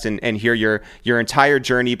podcast and hear your entire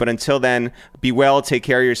journey. But until then, be well, take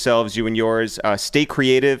care of yourselves, you and yours. Stay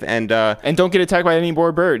creative and don't get attacked by any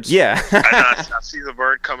more birds. Yeah. I see the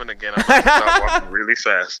bird coming again. I'm going to start walking really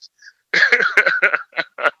fast.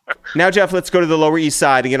 Now, Jeff, let's go to the Lower East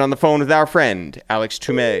Side and get on the phone with our friend, Alex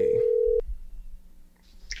Tumay.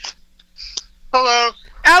 Hello.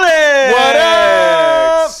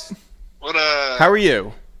 Alex! What up? How are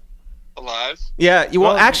you? Alive. Yeah,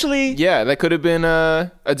 well, actually... Yeah, that could have been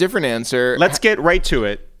a different answer. Let's get right to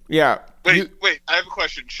it. Yeah. Wait, I have a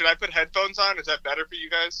question. Should I put headphones on? Is that better for you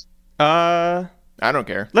guys? I don't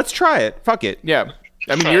care. Let's try it. Fuck it. Yeah.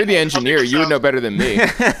 I mean, you're the engineer. You would know better than me.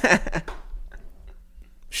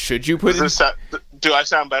 Should you put do I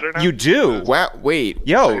sound better now? You do. Wow. Wait.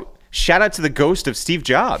 Yo, shout out to the ghost of Steve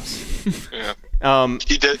Jobs. Yeah.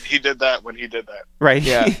 He did that when he did that. Right.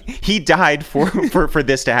 Yeah. He died for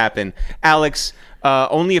this to happen. Alex,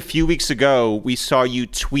 only a few weeks ago, we saw you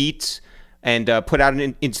tweet and put out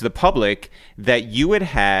into the public that you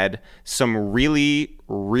had some really,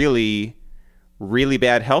 really, really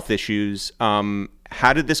bad health issues.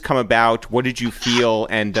 How did this come about? What did you feel,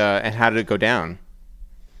 and how did it go down?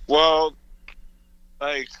 Well,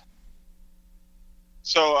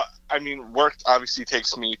 work obviously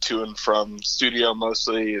takes me to and from studio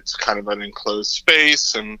mostly. It's kind of an enclosed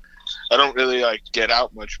space, and I don't really get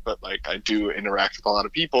out much, but I do interact with a lot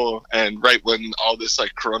of people. And right when all this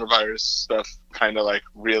coronavirus stuff kind of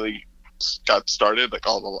really got started,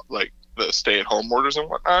 all the stay-at-home orders and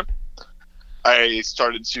whatnot, I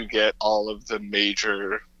started to get all of the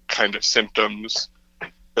major kind of symptoms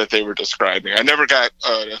that they were describing. I never got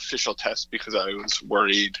an official test because I was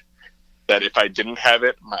worried that if I didn't have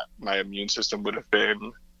it, my immune system would have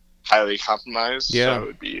been highly compromised. Yeah. So it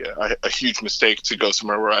would be a huge mistake to go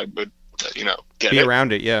somewhere where I would, get Be it.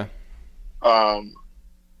 around it, yeah. But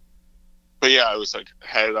yeah, I was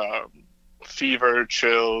had fever,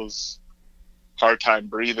 chills, hard time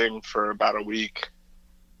breathing for about a week.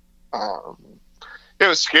 It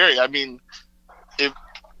was scary. I mean,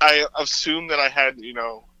 I assumed that I had,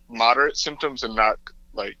 moderate symptoms and not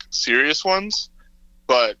serious ones,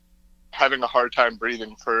 but having a hard time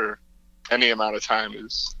breathing for any amount of time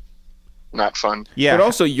is not fun. Yeah. But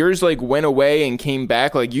also yours went away and came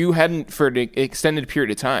back. You hadn't for an extended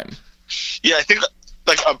period of time. Yeah, I think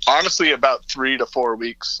honestly about 3 to 4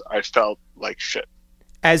 weeks I felt like shit.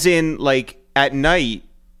 As in at night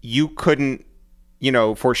you couldn't,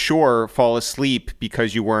 for sure fall asleep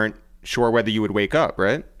because you weren't sure whether you would wake up,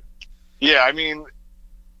 right? Yeah, me and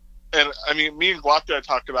Guapta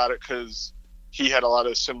talked about it because he had a lot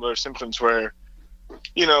of similar symptoms where,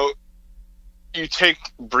 you take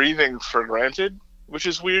breathing for granted, which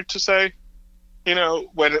is weird to say.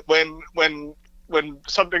 When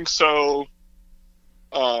something so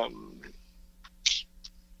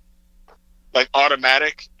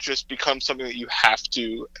automatic just becomes something that you have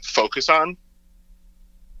to focus on.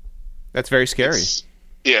 That's very scary.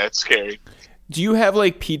 It's scary. Do you have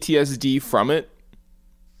PTSD from it?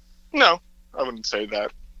 No, I wouldn't say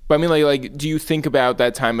that. But do you think about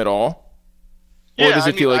that time at all? Or does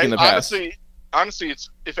it feel in the past? Honestly, it's,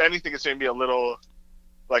 if anything, it's maybe a little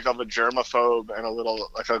of a germaphobe and a little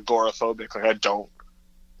agoraphobic. I don't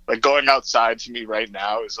going outside to me right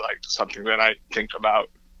now is something that I think about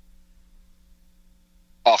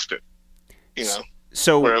often.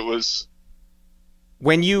 So where it was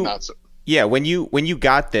when you not so, yeah, when you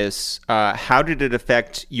got this, how did it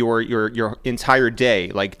affect your entire day?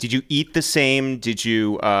 Did you eat the same? Did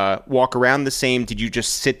you walk around the same? Did you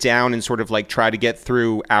just sit down and sort of try to get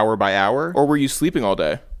through hour by hour? Or were you sleeping all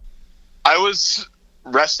day? I was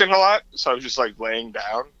resting a lot, so I was just laying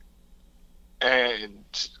down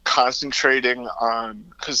and concentrating on,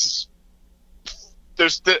 because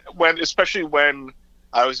especially when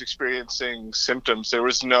I was experiencing symptoms, there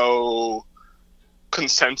was no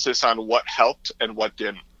consensus on what helped and what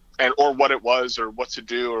didn't, or what it was, or what to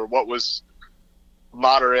do, or what was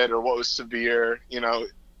moderate or what was severe.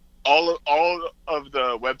 All of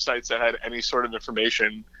the websites that had any sort of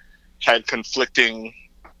information had conflicting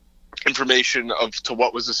information to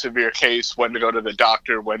what was a severe case, when to go to the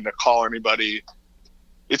doctor, when to call anybody.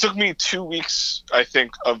 It took me 2 weeks, I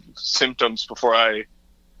think, of symptoms before I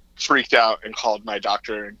freaked out and called my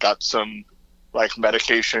doctor and got some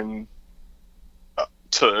medication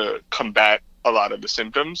to combat a lot of the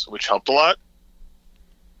symptoms, which helped a lot.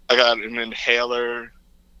 I got an inhaler,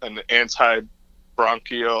 an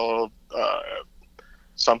anti-bronchial,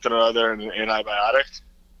 something or other, and an antibiotic.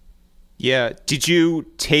 Yeah. Did you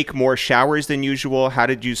take more showers than usual? How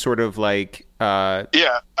did you sort of Yeah.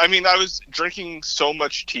 I was drinking so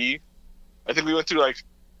much tea. I think we went through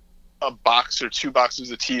a box or 2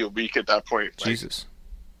 boxes of tea a week at that point. Jesus.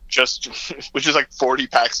 Which is 40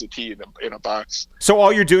 packs of tea in a box. So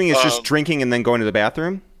all you're doing is just drinking and then going to the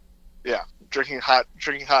bathroom? Yeah, drinking hot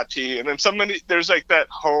tea, and then there's that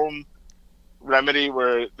home remedy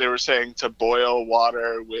where they were saying to boil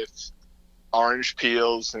water with orange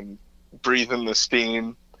peels and breathe in the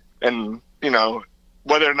steam, and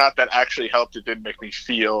whether or not that actually helped, it did make me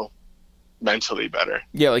feel mentally better.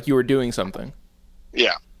 Yeah, you were doing something.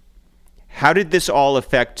 Yeah. How did this all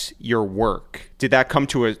affect your work? Did that come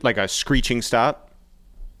to a screeching stop?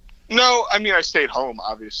 No, I stayed home,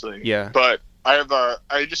 obviously. Yeah. But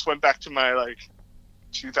I just went back to my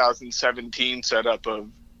 2017 setup of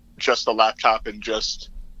just a laptop and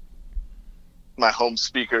just my home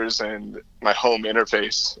speakers and my home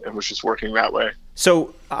interface, and was just working that way.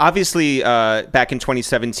 So obviously, back in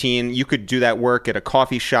 2017, you could do that work at a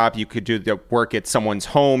coffee shop. You could do the work at someone's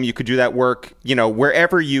home. You could do that work,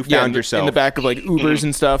 wherever you found yourself. In the back of like Ubers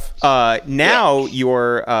and stuff. Now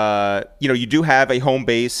you're, you do have a home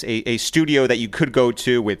base, a studio that you could go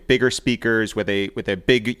to with bigger speakers, with a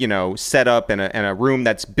big, setup and a room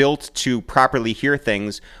that's built to properly hear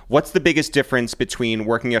things. What's the biggest difference between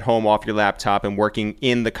working at home off your laptop and working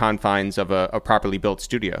in the confines of a properly built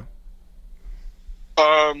studio?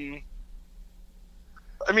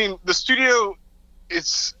 I mean, the studio,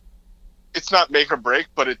 it's not make or break,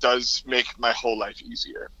 but it does make my whole life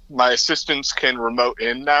easier. My assistants can remote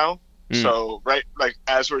in now. So, right, like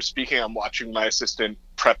as we're speaking, I'm watching my assistant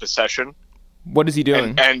prep a session. What is he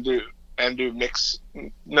doing? And do mix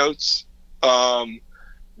notes.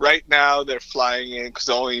 Right now, they're flying in because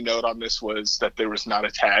the only note on this was that there was not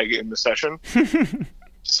a tag in the session.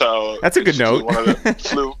 So that's a good note.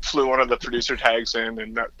 Flew one of the producer tags in,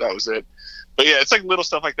 and that was it. But yeah, it's like little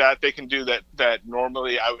stuff like that they can do that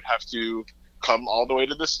normally I would have to come all the way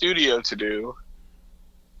to the studio to do,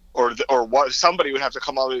 or what somebody would have to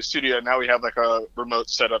come all the way to the studio. And now we have like a remote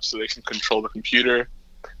setup so they can control the computer.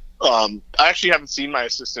 I actually haven't seen my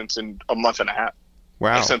assistants in a month and a half.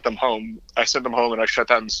 Wow! I sent them home and I shut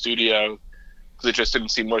down the studio because it just didn't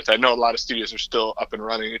seem worth it. I know a lot of studios are still up and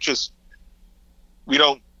running. It just we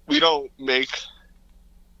don't make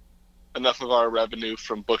enough of our revenue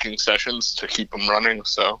from booking sessions to keep them running.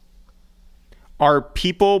 So, are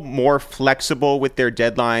people more flexible with their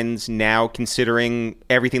deadlines now, considering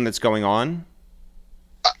everything that's going on?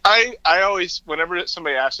 I always, whenever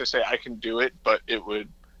somebody asks, I say I can do it, but it would,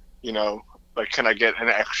 like, can I get an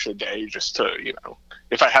extra day just to,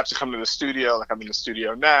 if I have to come to the studio, like I'm in the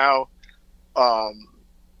studio now,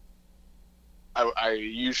 I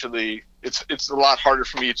usually, it's a lot harder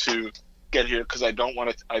for me to get here because I'm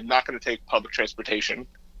not going to take public transportation.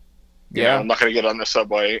 Yeah. I'm not going to get on the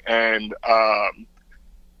subway. And I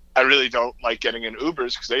really don't like getting in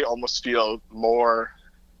Ubers because they almost feel more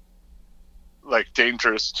like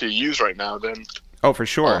dangerous to use right now than. Oh, for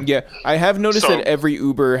sure. Yeah. I have noticed that every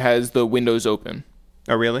Uber has the windows open.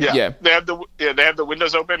 Oh, really? Yeah. They have the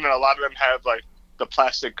windows open, and a lot of them have like the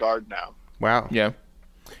plastic guard now. Wow. Yeah.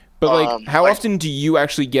 But how often do you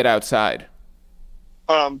actually get outside?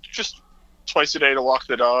 Just twice a day to walk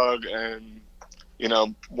the dog, and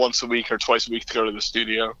once a week or twice a week to go to the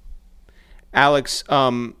studio. Alex,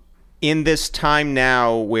 in this time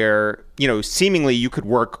now where seemingly you could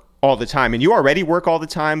work all the time, and you already work all the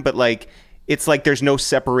time, but like it's like there's no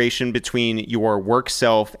separation between your work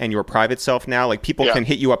self and your private self now. Like people can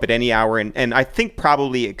hit you up at any hour, and I think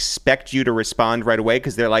probably expect you to respond right away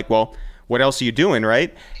because they're like, well, what else are you doing,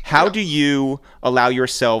 right? How do you allow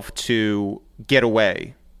yourself to get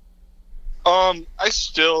away? I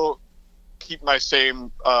still keep my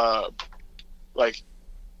same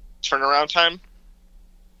turnaround time.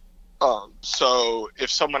 So if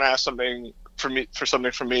someone asks something from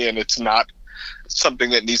me and it's not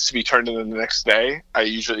something that needs to be turned in the next day, I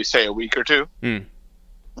usually say a week or two,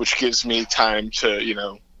 which gives me time to,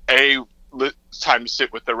 time to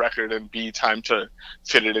sit with the record, and B, time to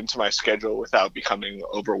fit it into my schedule without becoming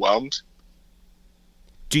overwhelmed.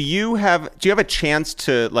 Do you have a chance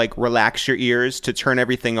to like relax your ears, to turn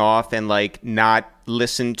everything off and like not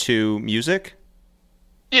listen to music?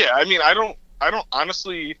 Yeah, I mean, I don't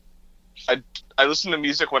honestly, I listen to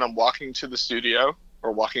music when I'm walking to the studio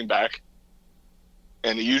or walking back.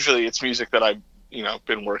 And usually it's music that I've,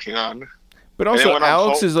 been working on. But also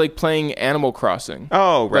Alex is like playing Animal Crossing.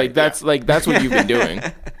 Oh, right. That's what you've been doing.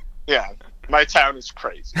 Yeah. My town is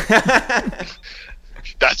crazy.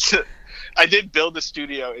 That's it. I did build a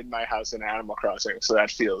studio in my house in Animal Crossing, so that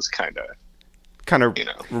feels kind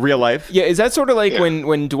of real life. Yeah, is that sort of like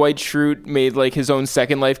when Dwight Schrute made like his own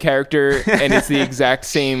Second Life character, and it's the exact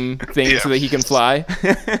same thing so that he can fly?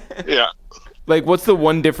 Yeah. Like, what's the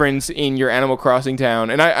one difference in your Animal Crossing town?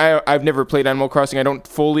 And I've never played Animal Crossing. I don't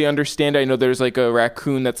fully understand it. I know there's like a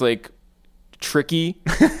raccoon that's like tricky.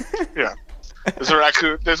 Yeah. There's a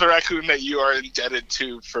raccoon that you are indebted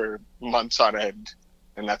to for months on end,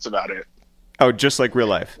 and that's about it. Oh, just like real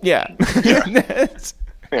life. Yeah. Yeah,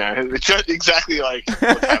 it's just exactly like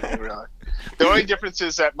what's happening in real life. The only difference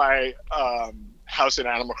is that my house in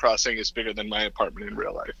Animal Crossing is bigger than my apartment in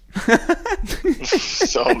real life.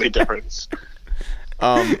 It's the only difference.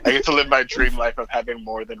 I get to live my dream life of having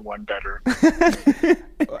more than one bedroom.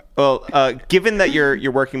 Well, given that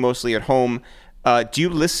you're working mostly at home, do you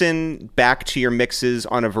listen back to your mixes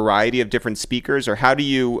on a variety of different speakers, or how do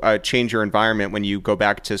you change your environment when you go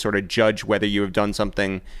back to sort of judge whether you have done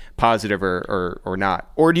something positive or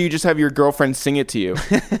not? Or do you just have your girlfriend sing it to you?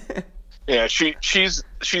 Yeah, she's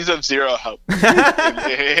of zero help.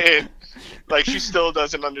 Like, she still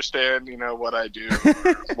doesn't understand, what I do,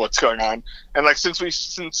 what's going on. And like since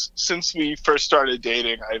we first started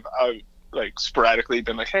dating, I've like sporadically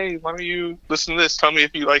been like, hey, why don't you listen to this? Tell me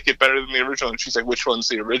if you like it better than the original. And she's like, which one's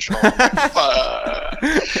the original?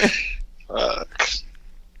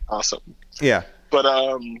 Awesome. Yeah. But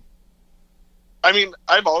I mean,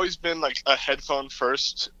 I've always been like a headphone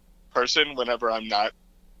first person whenever I'm not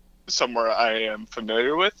somewhere I am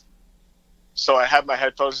familiar with. So I have my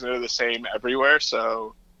headphones and they're the same everywhere.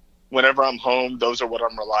 So whenever I'm home, those are what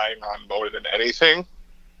I'm relying on more than anything.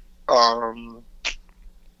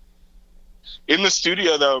 In the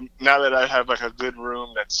studio, though, now that I have like a good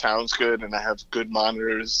room that sounds good and I have good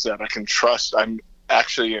monitors that I can trust, I'm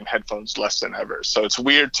actually in headphones less than ever. So it's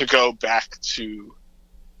weird to go back to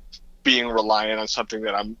being reliant on something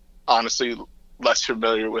that I'm honestly less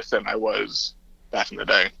familiar with than I was back in the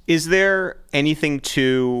day. Is there anything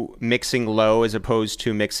to mixing low as opposed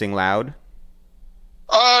to mixing loud?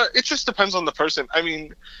 It just depends on the person. I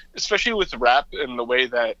mean, especially with rap and the way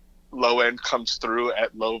that low end comes through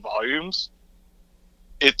at low volumes,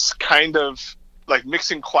 it's kind of like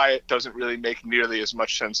mixing quiet doesn't really make nearly as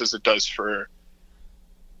much sense as it does for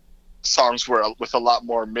songs with a lot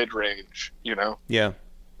more mid-range, Yeah.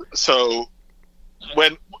 So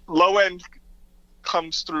when low end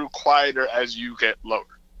comes through quieter as you get lower,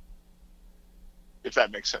 if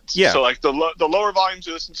that makes sense. Yeah. So like the lower volumes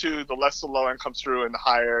you listen to, the less the low end comes through, and the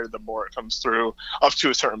higher, the more it comes through up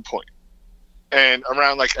to a certain point. And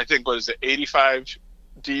around like, I think, 85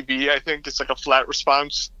 dB, I think it's like a flat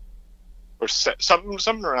response, or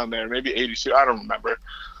something around there, maybe 82. I don't remember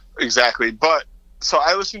exactly. But so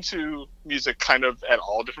I listen to music kind of at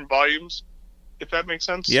all different volumes, if that makes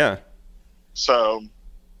sense. Yeah. So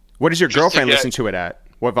what does your girlfriend listen to it at?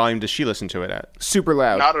 What volume does she listen to it at? Super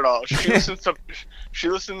loud. Not at all. She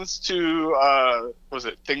listens to was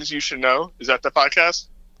it Things You Should Know? Is that the podcast?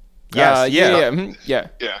 Yes. Yeah.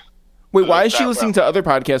 So Wait, why is she listening to other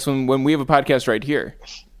podcasts when we have a podcast right here?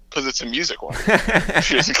 Because it's a music one.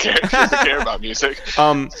 She doesn't care. She doesn't care about music.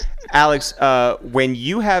 Alex, when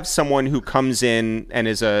you have someone who comes in and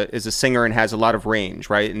is a singer and has a lot of range,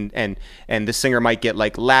 right? And the singer might get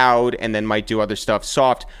like loud and then might do other stuff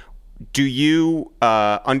soft. Do you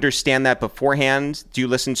understand that beforehand? Do you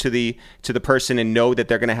listen to the person and know that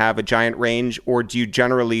they're going to have a giant range, or do you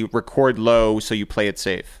generally record low so you play it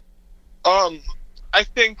safe? I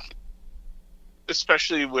think,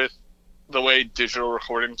 especially with the way digital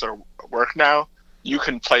recordings work now, you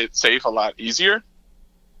can play it safe a lot easier,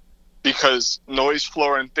 because noise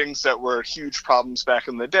floor and things that were huge problems back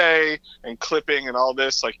in the day, and clipping and all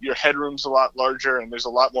this, like your headroom's a lot larger and there's a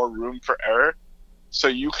lot more room for error. So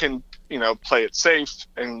you can, play it safe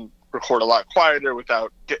and record a lot quieter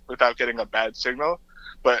without getting a bad signal.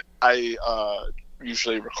 But I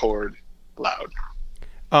usually record loud.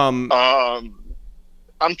 I'm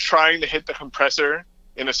trying to hit the compressor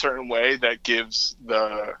in a certain way that gives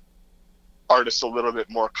the artist a little bit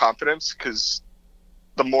more confidence, because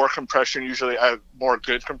the more compression more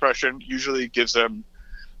good compression usually gives them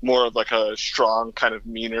more of like a strong kind of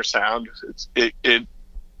meaner sound. It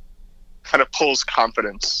kind of pulls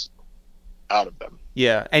confidence out of them.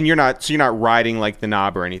 Yeah, and you're not riding like the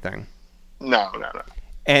knob or anything. No.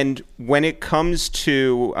 And when it comes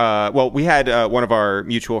to, we had one of our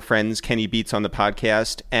mutual friends, Kenny Beats, on the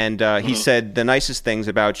podcast, and he said the nicest things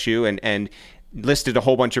about you and listed a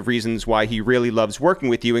whole bunch of reasons why he really loves working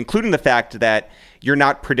with you, including the fact that you're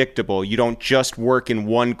not predictable. You don't just work in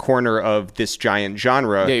one corner of this giant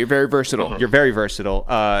genre. Yeah, you're very versatile. You're very versatile.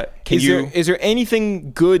 Is there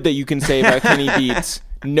anything good that you can say about Kenny Beats,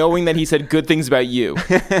 knowing that he said good things about you?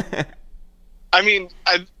 I mean,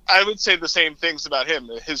 I would say the same things about him.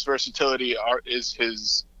 His versatility is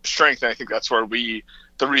his strength, and I think that's where the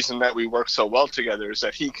reason that we work so well together is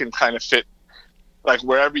that he can kind of fit, like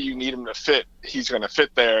wherever you need him to fit, he's going to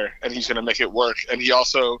fit there, and he's going to make it work. And he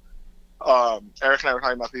also, Eric and I were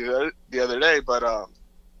talking about the other day, but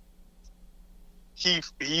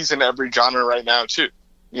he's in every genre right now too.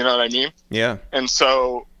 You know what I mean? Yeah. And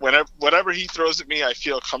so whatever he throws at me, I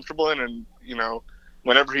feel comfortable in, and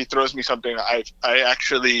whenever he throws me something, I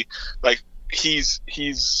actually like. He's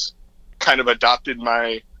kind of adopted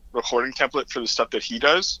my recording template for the stuff that he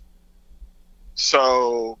does.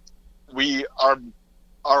 So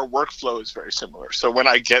our workflow is very similar. So when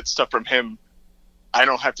I get stuff from him, I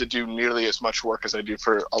don't have to do nearly as much work as I do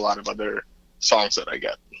for a lot of other songs that I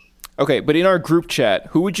get. Okay, but in our group chat,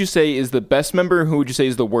 who would you say is the best member and who would you say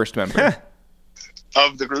is the worst member?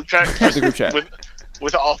 Of the group chat? Of the group chat.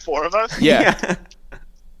 With all four of us? Yeah.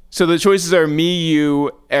 So the choices are me,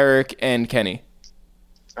 you, Eric, and Kenny.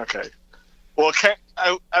 Okay. Well,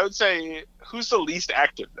 I would say, who's the least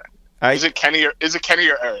active then? Is it Kenny or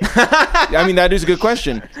Eric? I mean, that is a good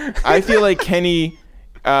question. I feel like Kenny.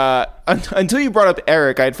 Until you brought up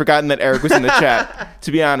Eric, I had forgotten that Eric was in the chat.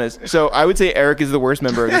 To be honest, so I would say Eric is the worst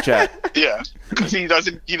member of the chat. Yeah, because he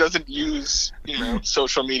doesn't use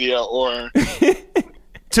social media or.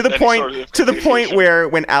 To the point where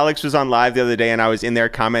when Alex was on live the other day and I was in there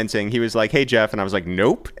commenting, he was like, "Hey Jeff," and I was like,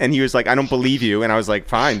 "Nope," and he was like, "I don't believe you," and I was like,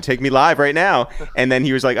 "Fine, take me live right now," and then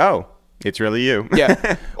he was like, "Oh, it's really you."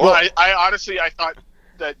 Yeah. Well, I honestly thought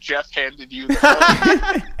that Jeff handed you the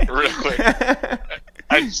phone real quick.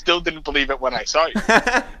 I still didn't believe it when I saw you.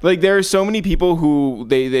 Like, there are so many people who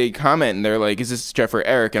they comment and they're like, "Is this Jeff or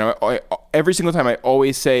Eric?" And I every single time I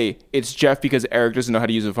always say it's Jeff because Eric doesn't know how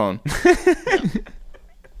to use a phone.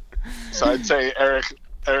 So I'd say Eric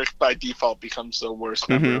by default becomes the worst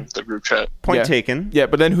member of the group chat. Point taken. Yeah,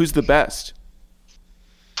 but then who's the best?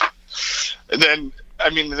 And then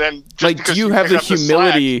like, do you have the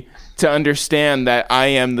humility to understand that I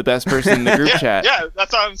am the best person in the group chat? Yeah,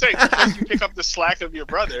 that's what I'm saying. Because you pick up the slack of your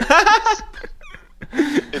brother,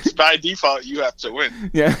 it's by default you have to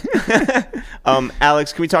win. Yeah.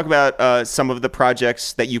 Alex, can we talk about some of the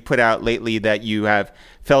projects that you put out lately that you have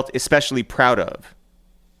felt especially proud of?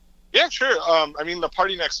 Yeah, sure. The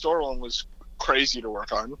Party Next Door one was crazy to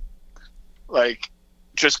work on. Like,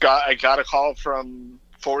 I got a call from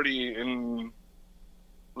 40 in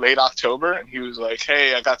late October, and he was like,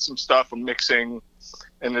 "Hey, I got some stuff I'm mixing,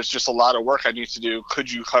 and there's just a lot of work I need to do. Could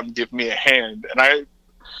you come give me a hand?" And I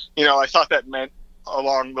thought that meant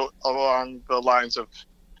along the lines of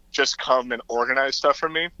just come and organize stuff for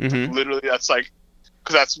me. Mm-hmm. Literally, that's like,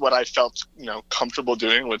 because that's what I felt comfortable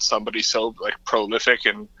doing with somebody so like prolific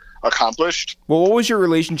and accomplished. Well, what was your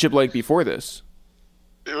relationship like before this?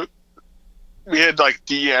 We had like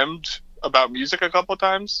DM'd about music a couple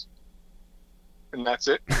times, and that's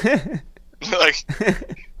it. Like,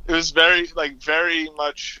 it was very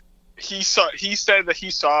much. He said that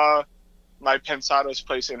he saw my Pensado's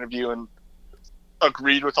Place interview and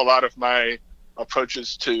agreed with a lot of my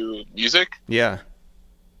approaches to music. Yeah.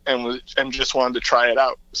 And just wanted to try it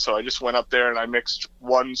out. So I just went up there and I mixed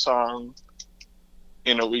one song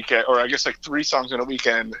in a weekend, or I guess like 3 songs in a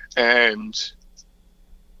weekend, and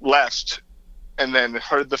left, and then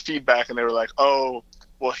heard the feedback, and they were like, "Oh,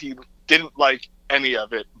 well, he didn't like any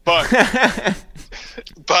of it, but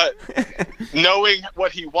but knowing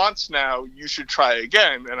what he wants now, you should try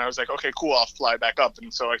again." And I was like, "Okay, cool, I'll fly back up."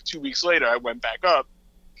 And so like 2 weeks later, I went back up,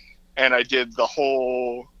 and I did the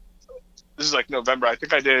whole. This is like November. I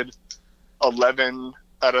think I did 11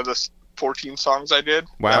 out of the 14 songs I did.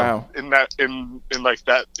 Wow. In that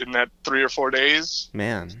 3 or 4 days.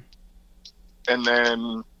 Man. And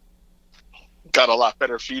then got a lot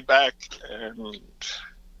better feedback and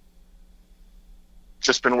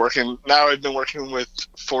just been working. Now I've been working with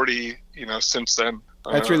 40, since then.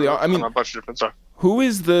 That's really awesome. On a bunch of different stuff. Who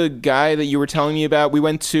is the guy that you were telling me about? We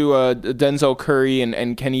went to a Denzel Curry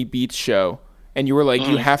and Kenny Beats show, and you were like,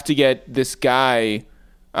 you have to get this guy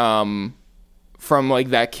from like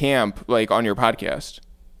that camp like on your podcast.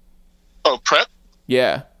 Oh, Prep?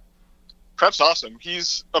 Yeah. Prep's awesome.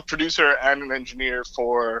 He's a producer and an engineer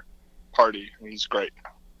for Party, and he's great.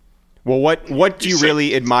 Well, what do you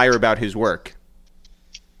really admire about his work?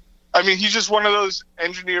 I mean, he's just one of those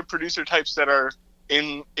engineer producer types that are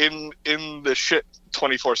in the shit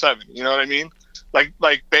 24/7. You know what I mean?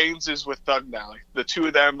 Like Baines is with Thug now. Like, the two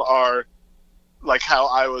of them are like how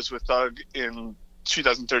I was with Thug in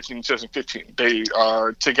 2013, 2015. They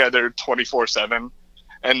are together 24/7,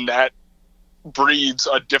 and that breeds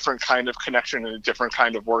a different kind of connection and a different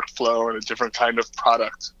kind of workflow and a different kind of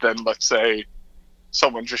product than, let's say,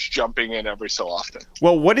 someone just jumping in every so often.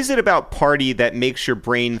 Well, what is it about Party that makes your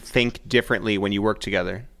brain think differently when you work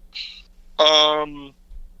together? I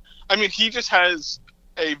mean, he just has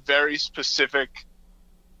a very specific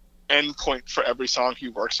endpoint for every song he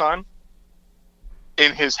works on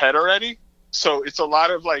in his head already. So it's a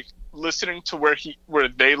lot of like listening to where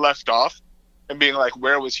they left off and being like,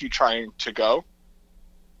 where was he trying to go?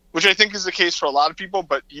 Which I think is the case for a lot of people,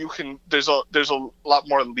 but there's a lot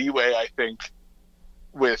more leeway, I think,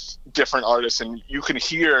 with different artists, and you can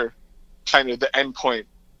hear kind of the end point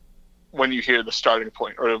when you hear the starting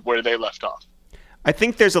point or where they left off. I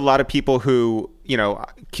think there's a lot of people who,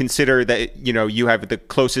 consider that, you have the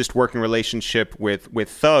closest working relationship with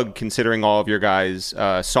Thug, considering all of your guys'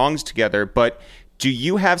 songs together. But do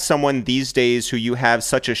you have someone these days who you have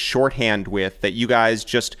such a shorthand with that you guys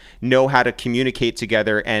just know how to communicate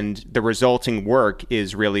together and the resulting work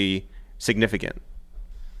is really significant?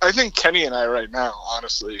 I think Kenny and I right now,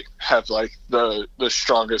 honestly, have like the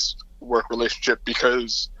strongest work relationship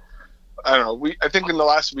because I don't know. I think in the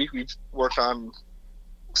last week we've worked on,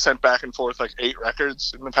 sent back and forth like 8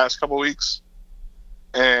 records in the past couple weeks,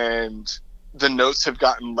 and the notes have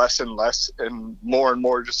gotten less and less and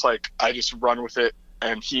more just like I just run with it,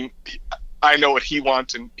 and I know what he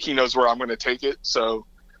wants and he knows where I'm going to take it, so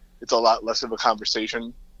it's a lot less of a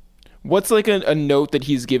conversation. What's like a note that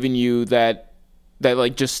he's given you that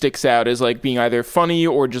like just sticks out as like being either funny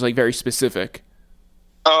or just like very specific?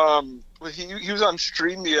 He was on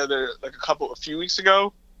stream a few weeks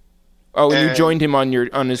ago. Oh, and you joined him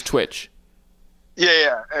on his Twitch.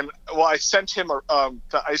 Yeah, and well, I sent him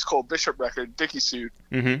the Ice Cold Bishop record, Dicky Suit,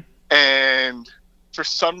 and for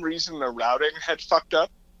some reason the routing had fucked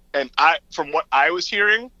up, and from what I was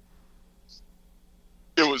hearing,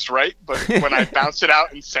 it was right, but when I bounced it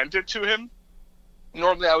out and sent it to him,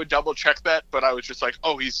 normally I would double check that, but I was just like,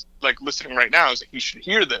 oh, he's like listening right now. I was like, he should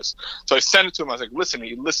hear this. So I sent it to him. I was like, listen,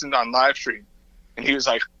 he listened on live stream, and he was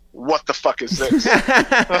like, what the fuck is this?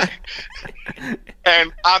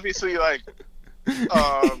 And obviously, like,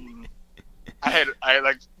 I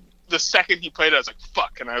like the second he played it, I was like,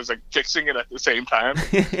 fuck, and I was like fixing it at the same time.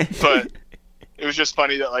 But it was just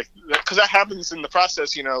funny that, like, because that happens in the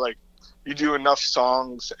process, you know, like you do enough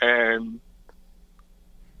songs and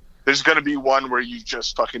there's gonna be one where you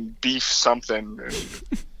just fucking beef something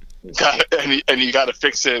and you gotta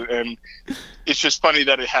fix it, and it's just funny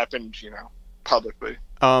that it happened, you know, publicly.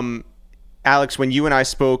 Alex, when you and I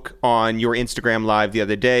spoke on your Instagram Live the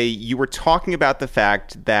other day, you were talking about the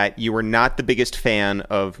fact that you were not the biggest fan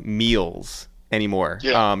of meals anymore.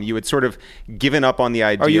 Yeah. You had sort of given up on the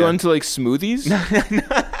idea. Are you into like smoothies?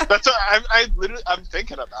 That's I'm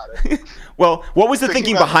thinking about it. Well, what was the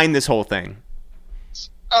thinking behind this whole thing?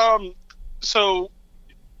 So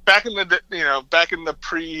back in the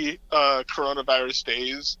pre-coronavirus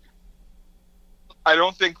days, I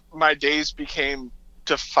don't think my days became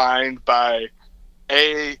defined by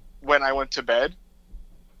A, when I went to bed,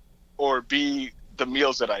 or B, the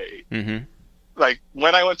meals that I ate. Mm-hmm. Like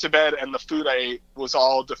when I went to bed and the food I ate was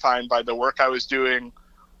all defined by the work I was doing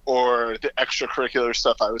or the extracurricular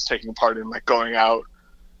stuff I was taking part in, like going out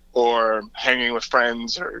or hanging with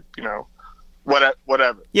friends or, you know,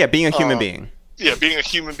 whatever. Yeah, being a human being. Yeah, being a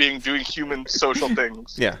human being, doing human social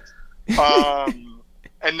things. Yeah.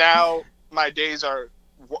 And now my days are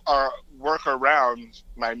work around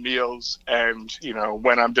my meals and, you know,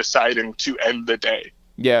 when I'm deciding to end the day.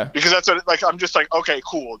 Yeah. Because that's what, like, I'm just like, okay,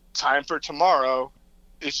 cool, time for tomorrow.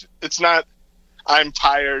 It's not I'm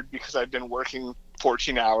tired because I've been working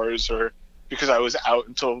 14 hours or because I was out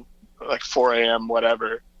until like 4 a.m.,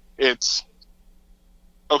 whatever. It's,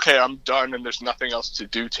 okay, I'm done and there's nothing else to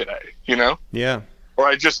do today, you know? Yeah. Or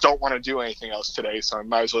I just don't want to do anything else today, so I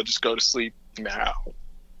might as well just go to sleep now.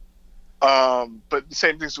 But the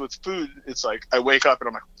same things with food. It's like I wake up and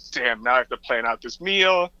I'm like, damn, now I have to plan out this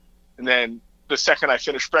meal. And then the second I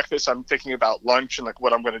finish breakfast, I'm thinking about lunch and like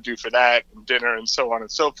what I'm going to do for that and dinner and so on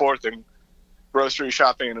and so forth and grocery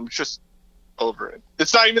shopping. And I'm just over it.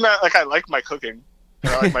 It's not even that like I like my cooking.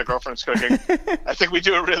 I like my girlfriend's cooking. I think we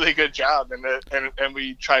do a really good job and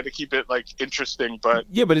we try to keep it like interesting. But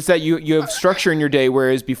yeah, but it's that you have structure in your day,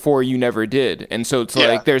 whereas before you never did. And so it's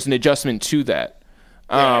like there's an adjustment to that.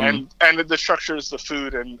 Yeah, and the structure is the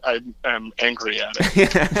food, and I'm angry at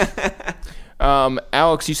it.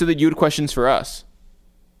 Alex, you said that you had questions for us.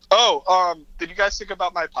 Oh, did you guys think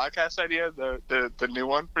about my podcast idea, the new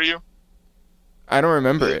one for you? I don't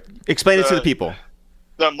remember it. Explain it to the people.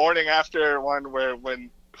 The morning after one where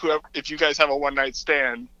if you guys have a one night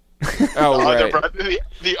stand,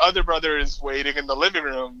 the other brother is waiting in the living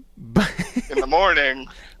room in the morning.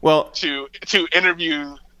 Well, to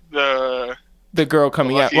interview the girl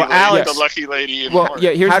coming out. Well, Alex, the lucky lady.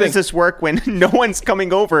 How does this work when no one's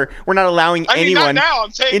coming over? We're not allowing anyone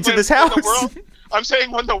into this house. I'm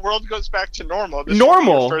saying when the world goes back to normal.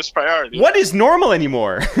 Normal? First priority. What is normal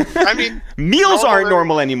anymore? I mean, meals aren't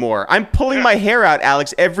normal anymore. I'm pulling my hair out,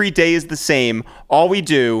 Alex. Every day is the same. All we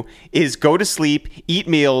do is go to sleep, eat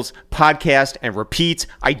meals, podcast, and repeat.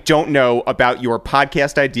 I don't know about your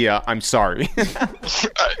podcast idea. I'm sorry.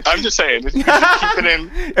 I'm just saying. You keep it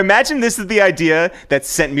in. Imagine this is the idea that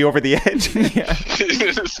sent me over the edge.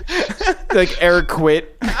 Like Eric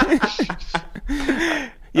quit.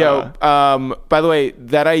 By the way,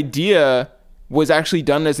 that idea was actually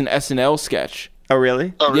done as an SNL sketch. Oh,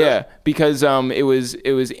 really? Oh, really? Yeah, because it was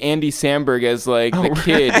Andy Samberg as like the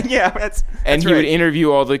kid. Yeah, that's and he right. would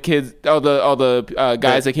interview all the kids, all the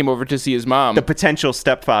guys that came over to see his mom. The potential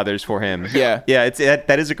stepfathers for him. Yeah. Yeah,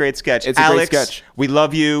 that is a great sketch. It's Alex, a great sketch. We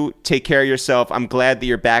love you. Take care of yourself. I'm glad that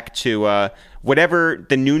you're back to whatever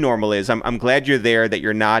the new normal is. I'm glad you're there, that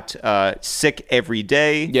you're not sick every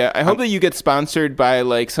day. Yeah, I hope that you get sponsored by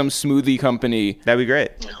like some smoothie company. That'd be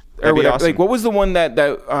great. Yeah. That'd Or be whatever. awesome. Like, what was the one that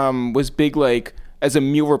was big, like as a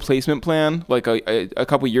meal replacement plan, like a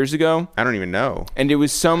couple years ago? I don't even know. And it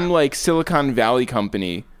was some like Silicon Valley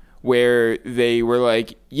company where they were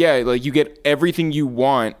like, yeah, like you get everything you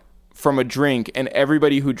want from a drink, and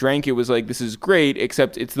everybody who drank it was like, this is great,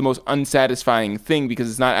 except it's the most unsatisfying thing because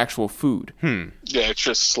it's not actual food. Yeah, it's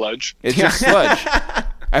just sludge. It's just sludge.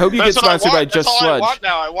 I hope you get That's what I sponsored by want. Just That's all Sludge. I want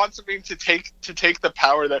now. I want something to take the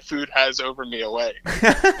power that food has over me away.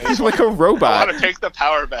 It's like a I robot. want to take the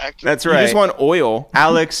power back. That's You right. just want oil.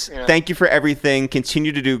 Alex, Yeah. thank you for everything.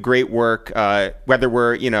 Continue to do great work, whether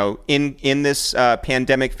we're in this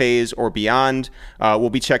pandemic phase or beyond. We'll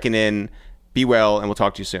be checking in. Be well, and we'll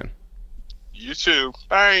talk to you soon. You too.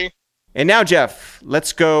 Bye. And now, Jeff,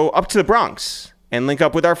 let's go up to the Bronx and link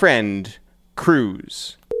up with our friend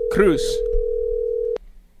Cruz. Cruz.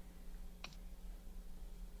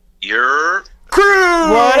 You're Cruz!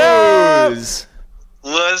 What up?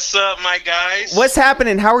 what's up, my guys? What's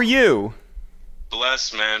happening? How are you?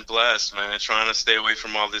 Blessed, man. Trying to stay away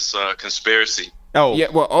from all this conspiracy. Oh, Yeah,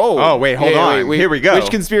 well, Oh, wait, hold on. Here we go. Which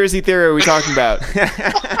conspiracy theory are we talking about?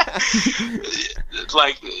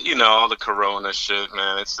 Like, all the corona shit,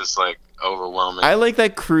 man. It's just like overwhelming. I like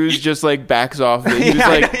that Cruz just like backs off. He was Yeah,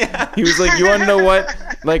 like, yeah. he was like, you want to know what?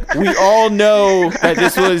 Like, we all know that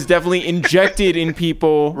this was definitely injected in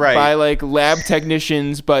people Right. by like lab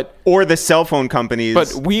technicians, but or the cell phone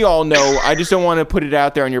companies. we all know. I just don't want to put it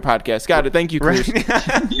out there on your podcast. Got it. Thank you, Cruz.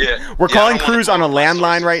 Yeah. We're Yeah, calling I don't Cruz wanna on a put my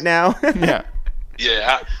landline sources- right now. Yeah.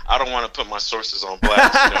 Yeah, I don't want to put my sources on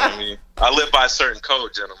blast. You know what I mean? I live by a certain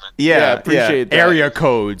code, gentlemen. Yeah, appreciate that. Area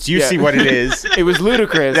codes. You Yeah. see what it is. It was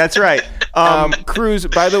ludicrous. That's right. Cruz,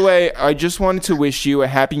 by the way, I just wanted to wish you a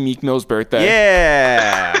happy Meek Mill's birthday.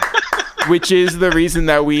 Yeah. Which is the reason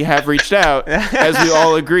that we have reached out, as we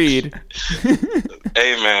all agreed.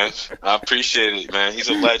 Hey, man, I appreciate it, man. He's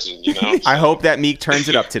a legend, I hope that Meek turns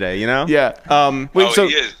it up today, Yeah. Wait, Oh, so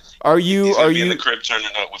he is. are He's you gonna be in the crib turning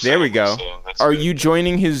up with There we family, go. so that's are good. you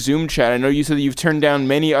joining his Zoom chat? I know you said that you've turned down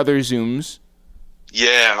many other Zooms.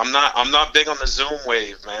 Yeah, I'm not big on the Zoom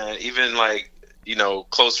wave, man. Even like,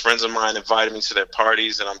 close friends of mine invited me to their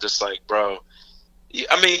parties, and I'm just like, bro.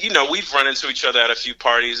 I mean, we've run into each other at a few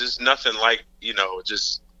parties. It's nothing like,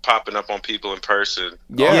 just popping up on people in person.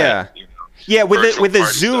 Yeah. Yeah, with Virtual a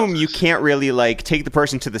party Zoom, stuff. you can't really like take the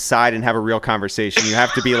person to the side and have a real conversation. You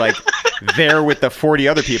have to be like there with the 40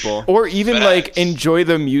 other people. Or even Facts. like enjoy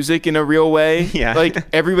the music in a real way. Yeah. Like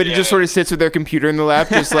everybody Yeah. just sort of sits with their computer in the lap,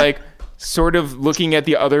 just like sort of looking at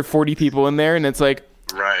the other 40 people in there, and it's like,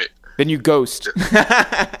 Right. then you ghost.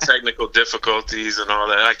 Technical difficulties and all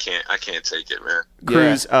that. I can't take it, man.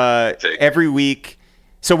 Cruz, every week.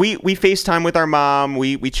 So we FaceTime with our mom.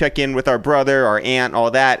 We check in with our brother, our aunt,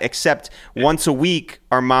 all that. Except once a week,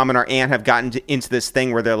 our mom and our aunt have gotten into this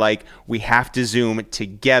thing where they're like, we have to Zoom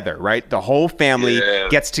together, right? The whole family Yeah.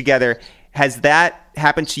 gets together. Has that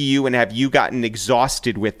happened to you, and have you gotten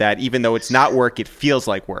exhausted with that? Even though it's not work, it feels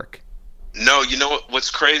like work. No, what's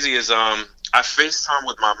crazy is I FaceTime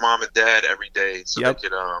with my mom and dad every day so Yep. they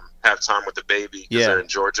could have time with the baby because Yeah. they're in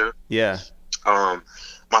Georgia. Yeah.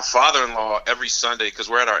 My father-in-law every Sunday, because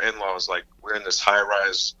we're at our in-laws, like we're in this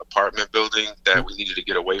high-rise apartment building that we needed to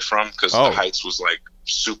get away from because Oh. the Heights was like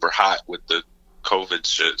super hot with the COVID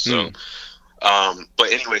shit. So, Mm.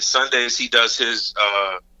 but anyway, Sundays he does his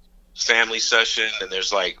family session, and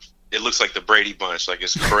there's like it looks like the Brady Bunch, like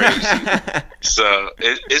it's crazy. So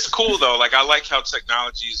it's cool though. Like I like how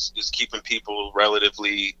technology is keeping people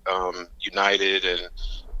relatively united, and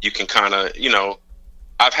you can kind of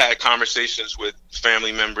I've had conversations with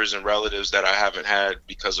family members and relatives that I haven't had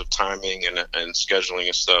because of timing and scheduling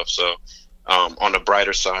and stuff. So on the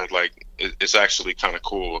brighter side, like it's actually kind of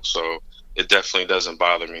cool. So it definitely doesn't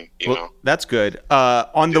bother me, you know. That's good.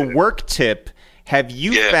 On the work tip, have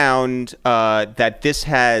you found that this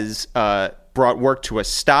has brought work to a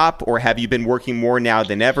stop, or have you been working more now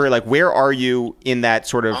than ever? Like, where are you in that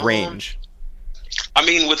sort of range? I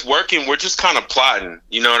mean, with working, we're just kind of plotting.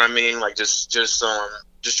 You know what I mean? Like just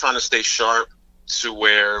trying to stay sharp to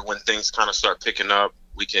where when things kind of start picking up,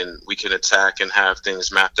 we can attack and have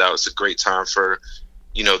things mapped out. It's a great time for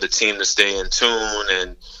the team to stay in tune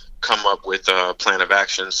and come up with a plan of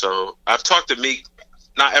action. So I've talked to Meek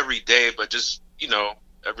not every day, but just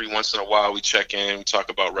every once in a while we check in, we talk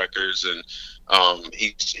about records, and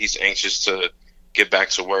he's anxious to get back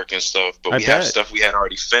to work and stuff. But we have stuff we had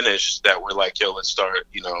already finished that we're like, yo, let's start,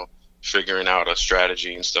 figuring out a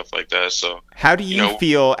strategy and stuff like that. So how do you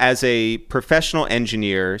feel as a professional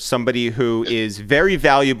engineer, somebody who is very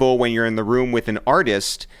valuable when you're in the room with an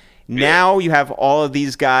artist? Now you have all of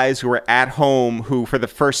these guys who are at home who for the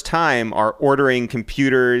first time are ordering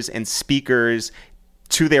computers and speakers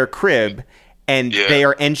to their crib, and they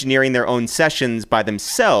are engineering their own sessions by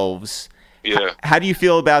themselves. Yeah. How do you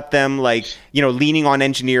feel about them, leaning on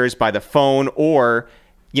engineers by the phone, or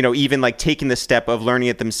even taking the step of learning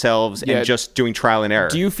it themselves and just doing trial and error?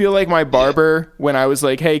 Do you feel like my barber when I was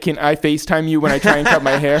like, hey, can I FaceTime you when I try and cut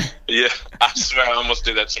my hair? Yeah, I swear I almost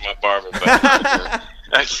did that to my barber, but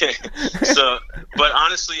I can't. So, but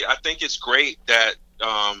honestly, I think it's great that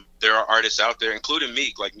there are artists out there, including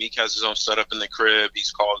Meek. Like, Meek has his own setup in the crib.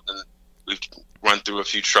 He's called, and we've run through a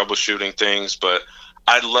few troubleshooting things, but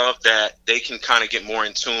I love that they can kind of get more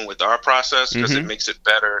in tune with our process, because it makes it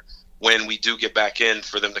better when we do get back in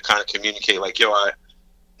for them to kind of communicate like, yo,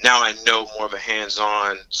 now I know more of a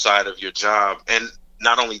hands-on side of your job. And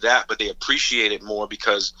not only that, but they appreciate it more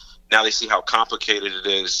because now they see how complicated it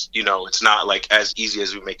is. It's not as easy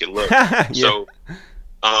as we make it look. So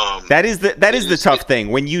that is the tough thing.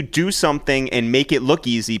 When you do something and make it look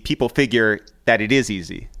easy, people figure that it is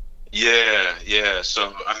easy. Yeah.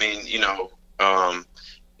 So, I mean,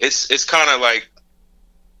 it's kind of like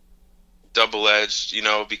double-edged,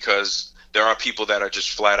 because there are people that are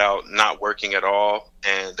just flat out not working at all,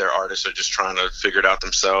 and their artists are just trying to figure it out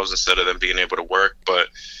themselves instead of them being able to work. But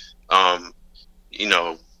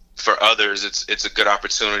for others, it's a good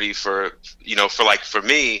opportunity for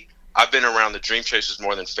me. I've been around the Dream Chasers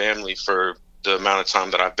more than family for the amount of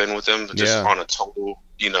time that I've been with them, just on a total,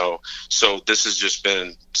 so this has just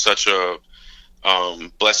been such a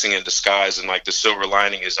blessing in disguise. And the silver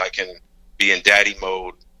lining is I can be in daddy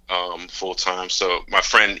mode full time. So my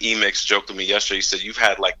friend Emix joked with me yesterday. He said, you've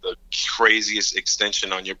had the craziest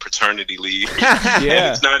extension on your paternity leave. And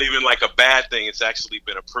it's not even a bad thing. It's actually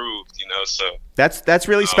been approved, so that's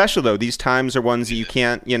really special though. These times are ones that you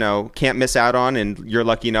can't miss out on, and you're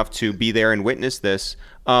lucky enough to be there and witness this.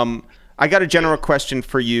 I got a general question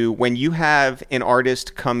for you. When you have an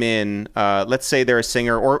artist come in, let's say they're a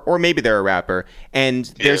singer or maybe they're a rapper, and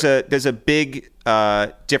there's a big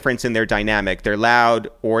difference in their dynamic. They're loud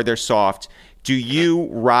or they're soft. Do you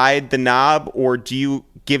ride the knob, or do you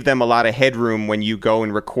give them a lot of headroom when you go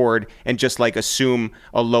and record and just assume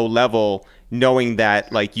a low level, knowing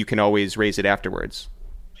that you can always raise it afterwards?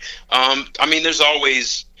 I mean, there's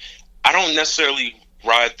always, I don't necessarily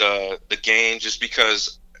ride the gain, just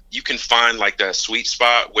because you can find that sweet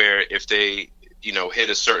spot where if they, hit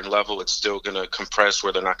a certain level, it's still going to compress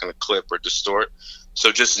where they're not going to clip or distort.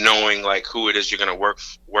 So just knowing who it is you're going to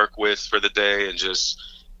work with for the day, and just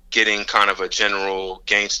getting kind of a general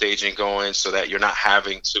gain staging going so that you're not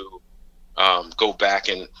having to go back.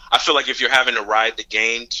 And I feel like if you're having to ride the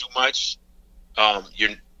gain too much,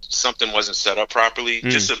 something wasn't set up properly.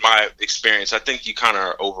 Just in my experience, I think you kind of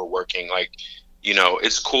are overworking.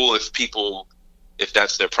 It's cool if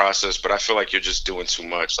that's their process, but I feel like you're just doing too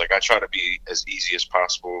much. I try to be as easy as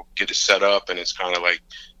possible, get it set up, and it's kind of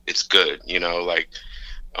it's good,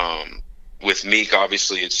 with Meek,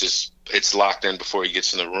 obviously it's locked in before he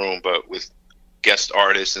gets in the room, but with guest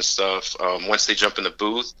artists and stuff, once they jump in the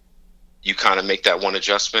booth, you kind of make that one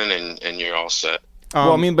adjustment and you're all set.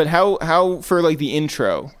 Well, I mean, but how for the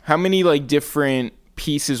intro, how many different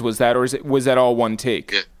pieces was that, or was that all one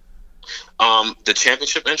take? Yeah. The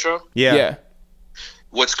championship intro? Yeah.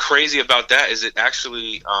 What's crazy about that is it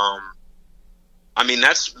actually,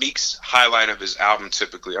 that's Meek's highlight of his album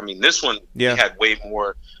typically. I mean, this one, he had way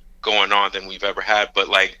more going on than we've ever had, but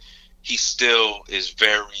he still is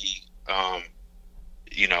very,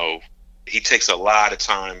 he takes a lot of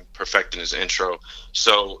time perfecting his intro.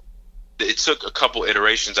 So it took a couple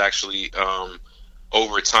iterations actually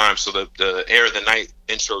over time. So the Air of the Night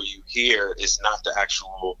intro you hear is not the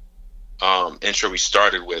actual intro we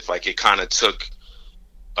started with. It kind of took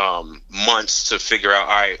months to figure out,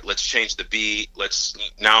 all right, let's change the beat.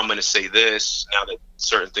 Now I'm going to say this now that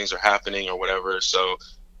certain things are happening or whatever. So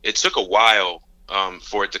it took a while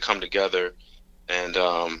for it to come together. And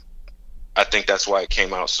I think that's why it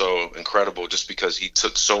came out so incredible, just because he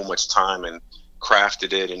took so much time and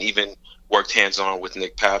crafted it, and even worked hands-on with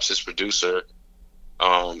Nick Paps, his producer,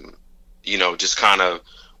 just kind of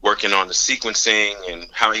working on the sequencing and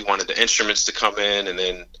how he wanted the instruments to come in, and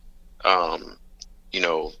then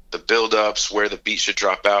the build-ups, where the beat should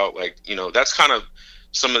drop out. That's kind of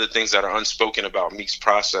some of the things that are unspoken about Meek's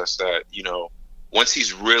process that, once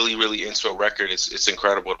he's really, really into a record, it's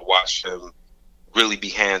incredible to watch him really be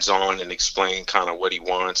hands-on and explain kind of what he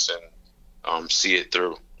wants and see it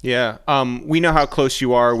through. Yeah. We know how close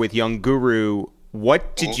you are with Young Guru.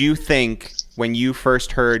 What did you think when you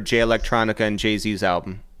first heard Jay Electronica and Jay-Z's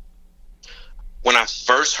album? When I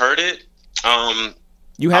first heard it,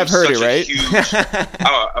 you have heard it, right?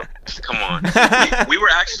 Come on. We were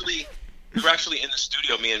actually in the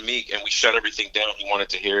studio, me and Meek, and we shut everything down. He wanted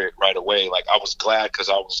to hear it right away. Like, I was glad because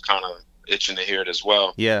I was kind of itching to hear it as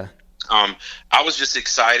well. Yeah. I was just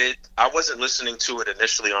excited. I wasn't listening to it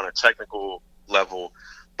initially on a technical level,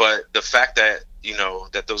 but the fact that,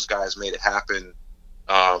 that those guys made it happen,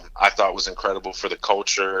 I thought was incredible for the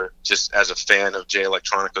culture, just as a fan of Jay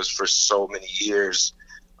Electronica's for so many years,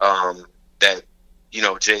 that,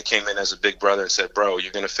 Jay came in as a big brother and said, bro,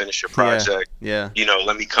 you're going to finish your project. Yeah.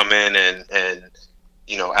 Let me come in and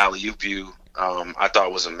alley-oop you. I thought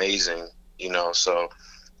it was amazing, so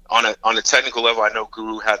on a technical level, I know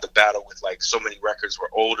Guru had the battle with like so many records were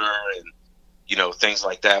older and, things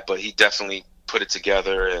like that, but he definitely put it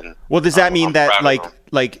together. And well, does that mean that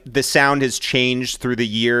like the sound has changed through the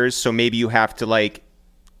years? So maybe you have to like,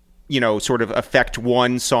 sort of affect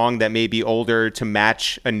one song that may be older to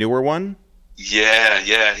match a newer one. Yeah.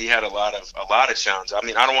 He had a lot of challenges. I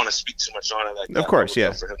mean, I don't want to speak too much on it. Like, of course,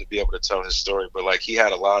 yeah. For him to be able to tell his story, but like he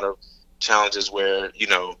had a lot of challenges where,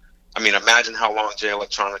 I mean, imagine how long Jay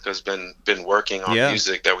Electronica's been working on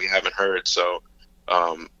music that we haven't heard. So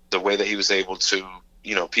the way that he was able to,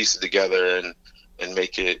 piece it together and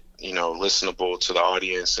make it, listenable to the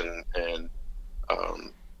audience, and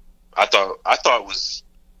I thought it was.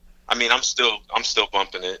 I mean, I'm still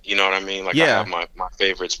bumping it. You know what I mean? Like, I have my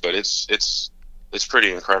favorites, but it's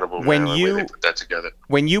pretty incredible when the way they put that together.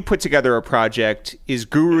 When you put together a project, is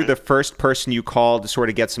Guru the first person you call to sort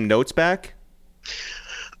of get some notes back?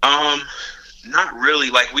 Not really.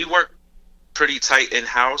 Like, we work pretty tight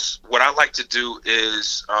in-house. What I like to do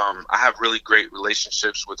is I have really great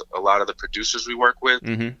relationships with a lot of the producers we work with.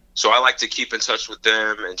 Mm-hmm. So I like to keep in touch with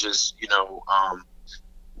them and just,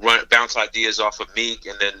 bounce ideas off of Meek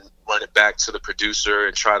and then run it back to the producer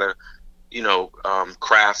and try to,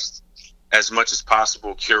 craft as much as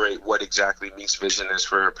possible, curate what exactly Meek's vision is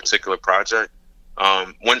for a particular project.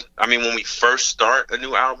 When we first start a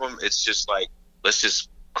new album, it's just like, let's just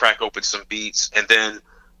crack open some beats, and then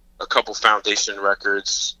a couple foundation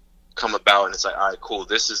records come about, and it's like, all right, cool,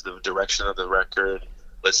 this is the direction of the record.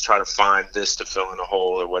 Let's try to find this to fill in a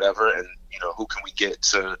hole or whatever, and who can we get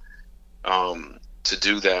to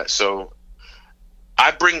do that? So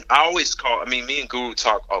me and Guru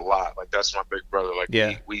talk a lot. Like, that's my big brother.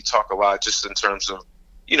 Like, we talk a lot just in terms of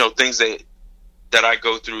things that I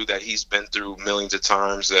go through, that he's been through millions of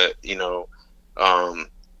times, that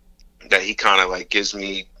that he kind of like gives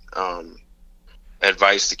me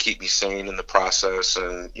advice to keep me sane in the process,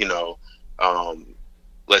 and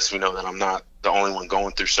lets me know that I'm not the only one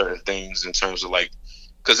going through certain things, in terms of like,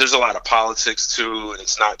 because there's a lot of politics too, and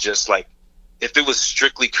it's not just like, if it was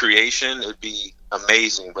strictly creation, it'd be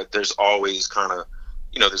amazing, but there's always kind of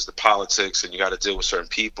there's the politics, and you got to deal with certain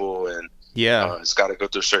people, and it's got to go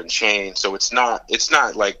through certain chains. So it's not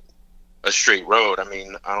like a straight road. I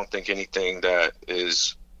mean, I don't think anything that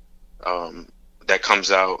is that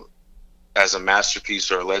comes out as a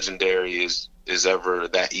masterpiece or a legendary is ever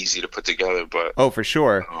that easy to put together. But for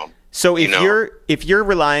sure. So if you're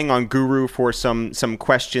relying on Guru for some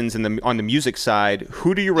questions on the music side,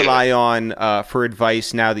 who do you rely on for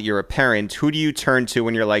advice now that you're a parent? Who do you turn to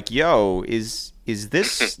when you're like, yo, is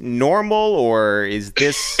this normal, or is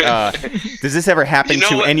this does this ever happen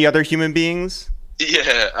to any other human beings?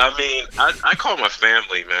 Yeah, I mean, I call my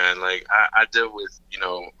family, man. Like, I deal with,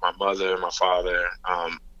 my mother, my father,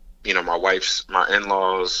 my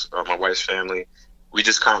in-laws, my wife's family. We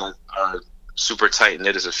just kind of are super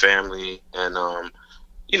tight-knit as a family. And,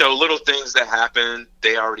 little things that happen,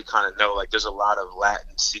 they already kind of know. Like, there's a lot of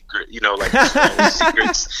Latin secret,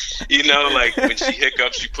 secrets. Like, when she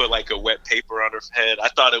hiccups, she put like a wet paper on her head. I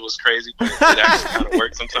thought it was crazy, but it actually kind of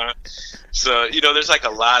works sometimes. So, there's like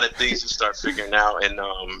a lot of things you start figuring out, and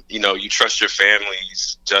you trust your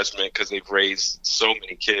family's judgment because they've raised so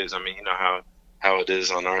many kids. I mean, how it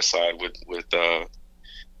is on our side with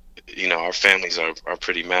our families are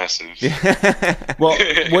pretty massive. Well,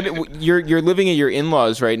 you're living at your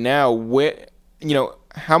in-laws right now.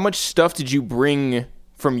 How much stuff did you bring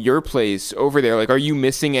from your place over there? Like, are you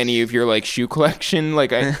missing any of your like shoe collection?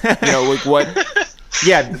 Like, like what?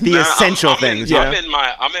 Yeah, the essential things. I'm in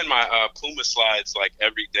my Puma slides like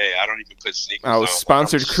every day. I don't even put sneakers on.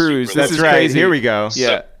 Sponsored Cruz. That's right. Crazy. Here we go. So,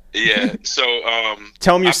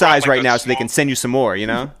 tell them your size right now, so they can send you some more.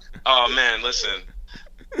 Oh man, listen.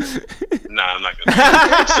 Nah, I'm not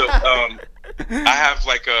gonna. So, I have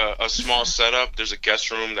like a small setup. There's a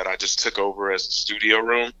guest room that I just took over as a studio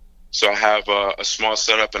room. So I have a small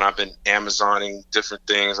setup, and I've been Amazoning different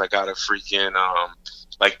things. I got a freaking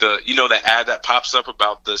like the ad that pops up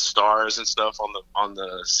about the stars and stuff on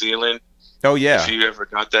the ceiling. Oh yeah. If you ever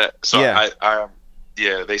got that, so yeah. I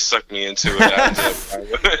they sucked me into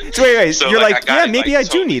it. So wait, so you're like yeah, maybe I do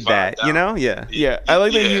totally need that, down. you know? Yeah. Yeah, I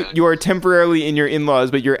like that you are temporarily in your in-laws,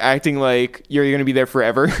 but you're acting like you're going to be there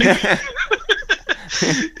forever. Just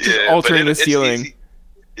altering the ceiling.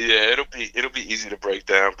 Yeah, it'll be easy to break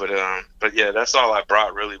down, but yeah, that's all I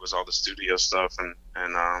brought really was all the studio stuff and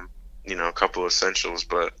a couple of essentials,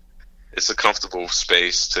 but it's a comfortable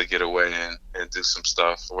space to get away and do some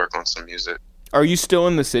stuff, work on some music. Are you still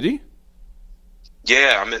in the city?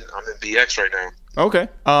 Yeah, I'm in BX right now. Okay.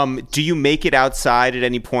 Do you make it outside at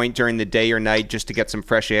any point during the day or night just to get some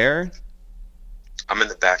fresh air? I'm in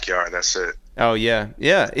the backyard. That's it. Oh yeah.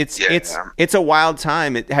 It's a wild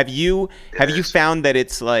time. Have you found that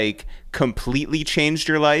it's like completely changed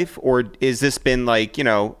your life, or is this been like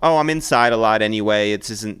I'm inside a lot anyway? It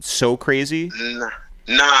isn't so crazy.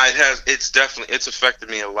 Nah, it has. It's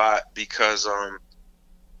affected me a lot because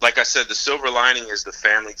like I said, the silver lining is the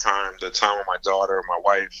family time, the time with my daughter, my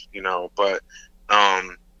wife, but,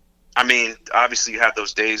 I mean, obviously you have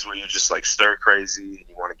those days where you're just like stir crazy,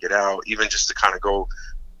 you want to get out, even just to kind of go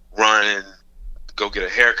run and go get a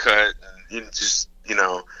haircut. And just,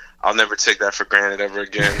 I'll never take that for granted ever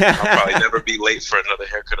again. I'll probably never be late for another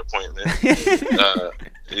haircut appointment,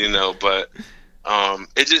 but,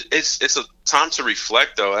 it's a time to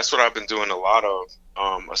reflect though. That's what I've been doing a lot of,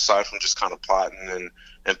 aside from just kind of plotting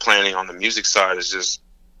and planning on the music side, is just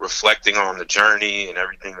reflecting on the journey and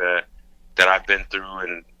everything that I've been through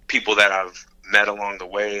and people that I've met along the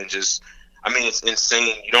way. And just, I mean, it's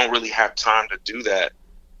insane. You don't really have time to do that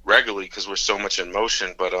regularly because we're so much in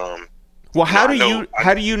motion. But well, how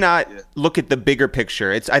do you not look at the bigger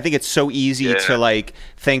picture? I think it's so easy to like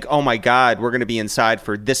think, oh my God, we're going to be inside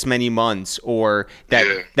for this many months, or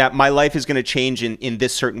that my life is going to change in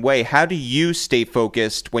this certain way. How do you stay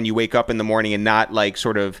focused when you wake up in the morning and not like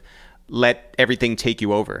sort of let everything take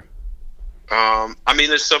you over? I mean,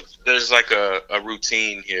 there's like a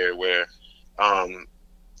routine here where, I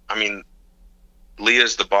mean,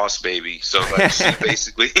 Leah's the boss baby, so like she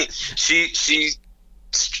basically she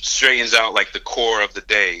straightens out like the core of the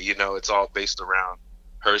day. It's all based around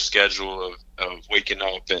her schedule of waking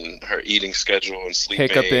up and her eating schedule and sleeping,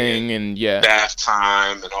 hiccuping and bath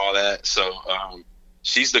time and all that. So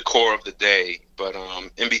she's the core of the day, but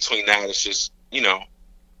in between that, it's just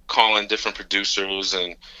calling different producers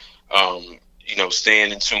and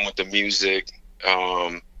staying in tune with the music.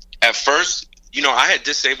 At first, I had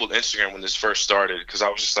disabled Instagram when this first started because I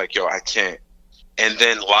was just like, I can't. And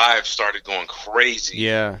then live started going crazy.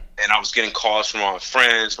 Yeah. And I was getting calls from all my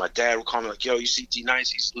friends. My dad would call me like, you see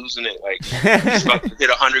D-Nice, he's losing it. Like, he's about to hit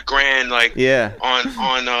 $100,000 like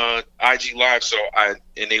on IG Live. So I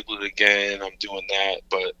enabled it again. I'm doing that.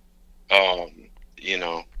 But,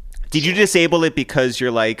 Did you disable it because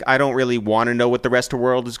you're like, I don't really want to know what the rest of the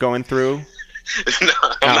world is going through? No,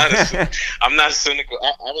 I'm not cynical.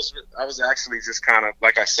 I was actually just kind of,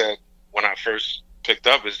 like I said, when I first picked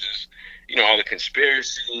up, is just, all the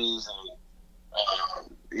conspiracies and,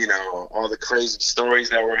 all the crazy stories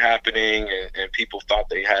that were happening and people thought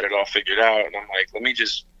they had it all figured out. And I'm like,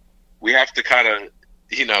 we have to kind of,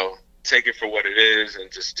 take it for what it is and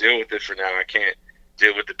just deal with it for now. I can't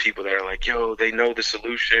deal with the people that are like, they know the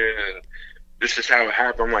solution and this is how it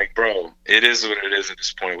happened. I'm like, bro, it is what it is at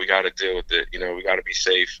this point. We got to deal with it. We got to be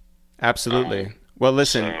safe. Absolutely. Well,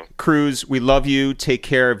 listen, Cruz, we love you. Take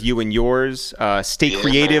care of you and yours. Stay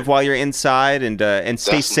creative while you're inside and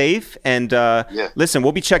stay safe. And listen,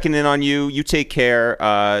 we'll be checking in on you. You take care.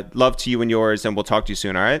 Love to you and yours, and we'll talk to you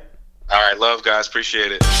soon, all right? All right, love, guys.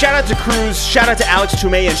 Appreciate it. Shout out to Cruz. Shout out to Alex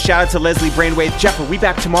Tumay. And shout out to Leslie Brathwaite. Jeff, are we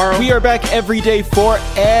back tomorrow? We are back every day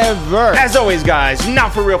forever. As always, guys,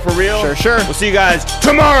 not for real, for real. Sure. We'll see you guys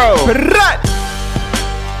tomorrow.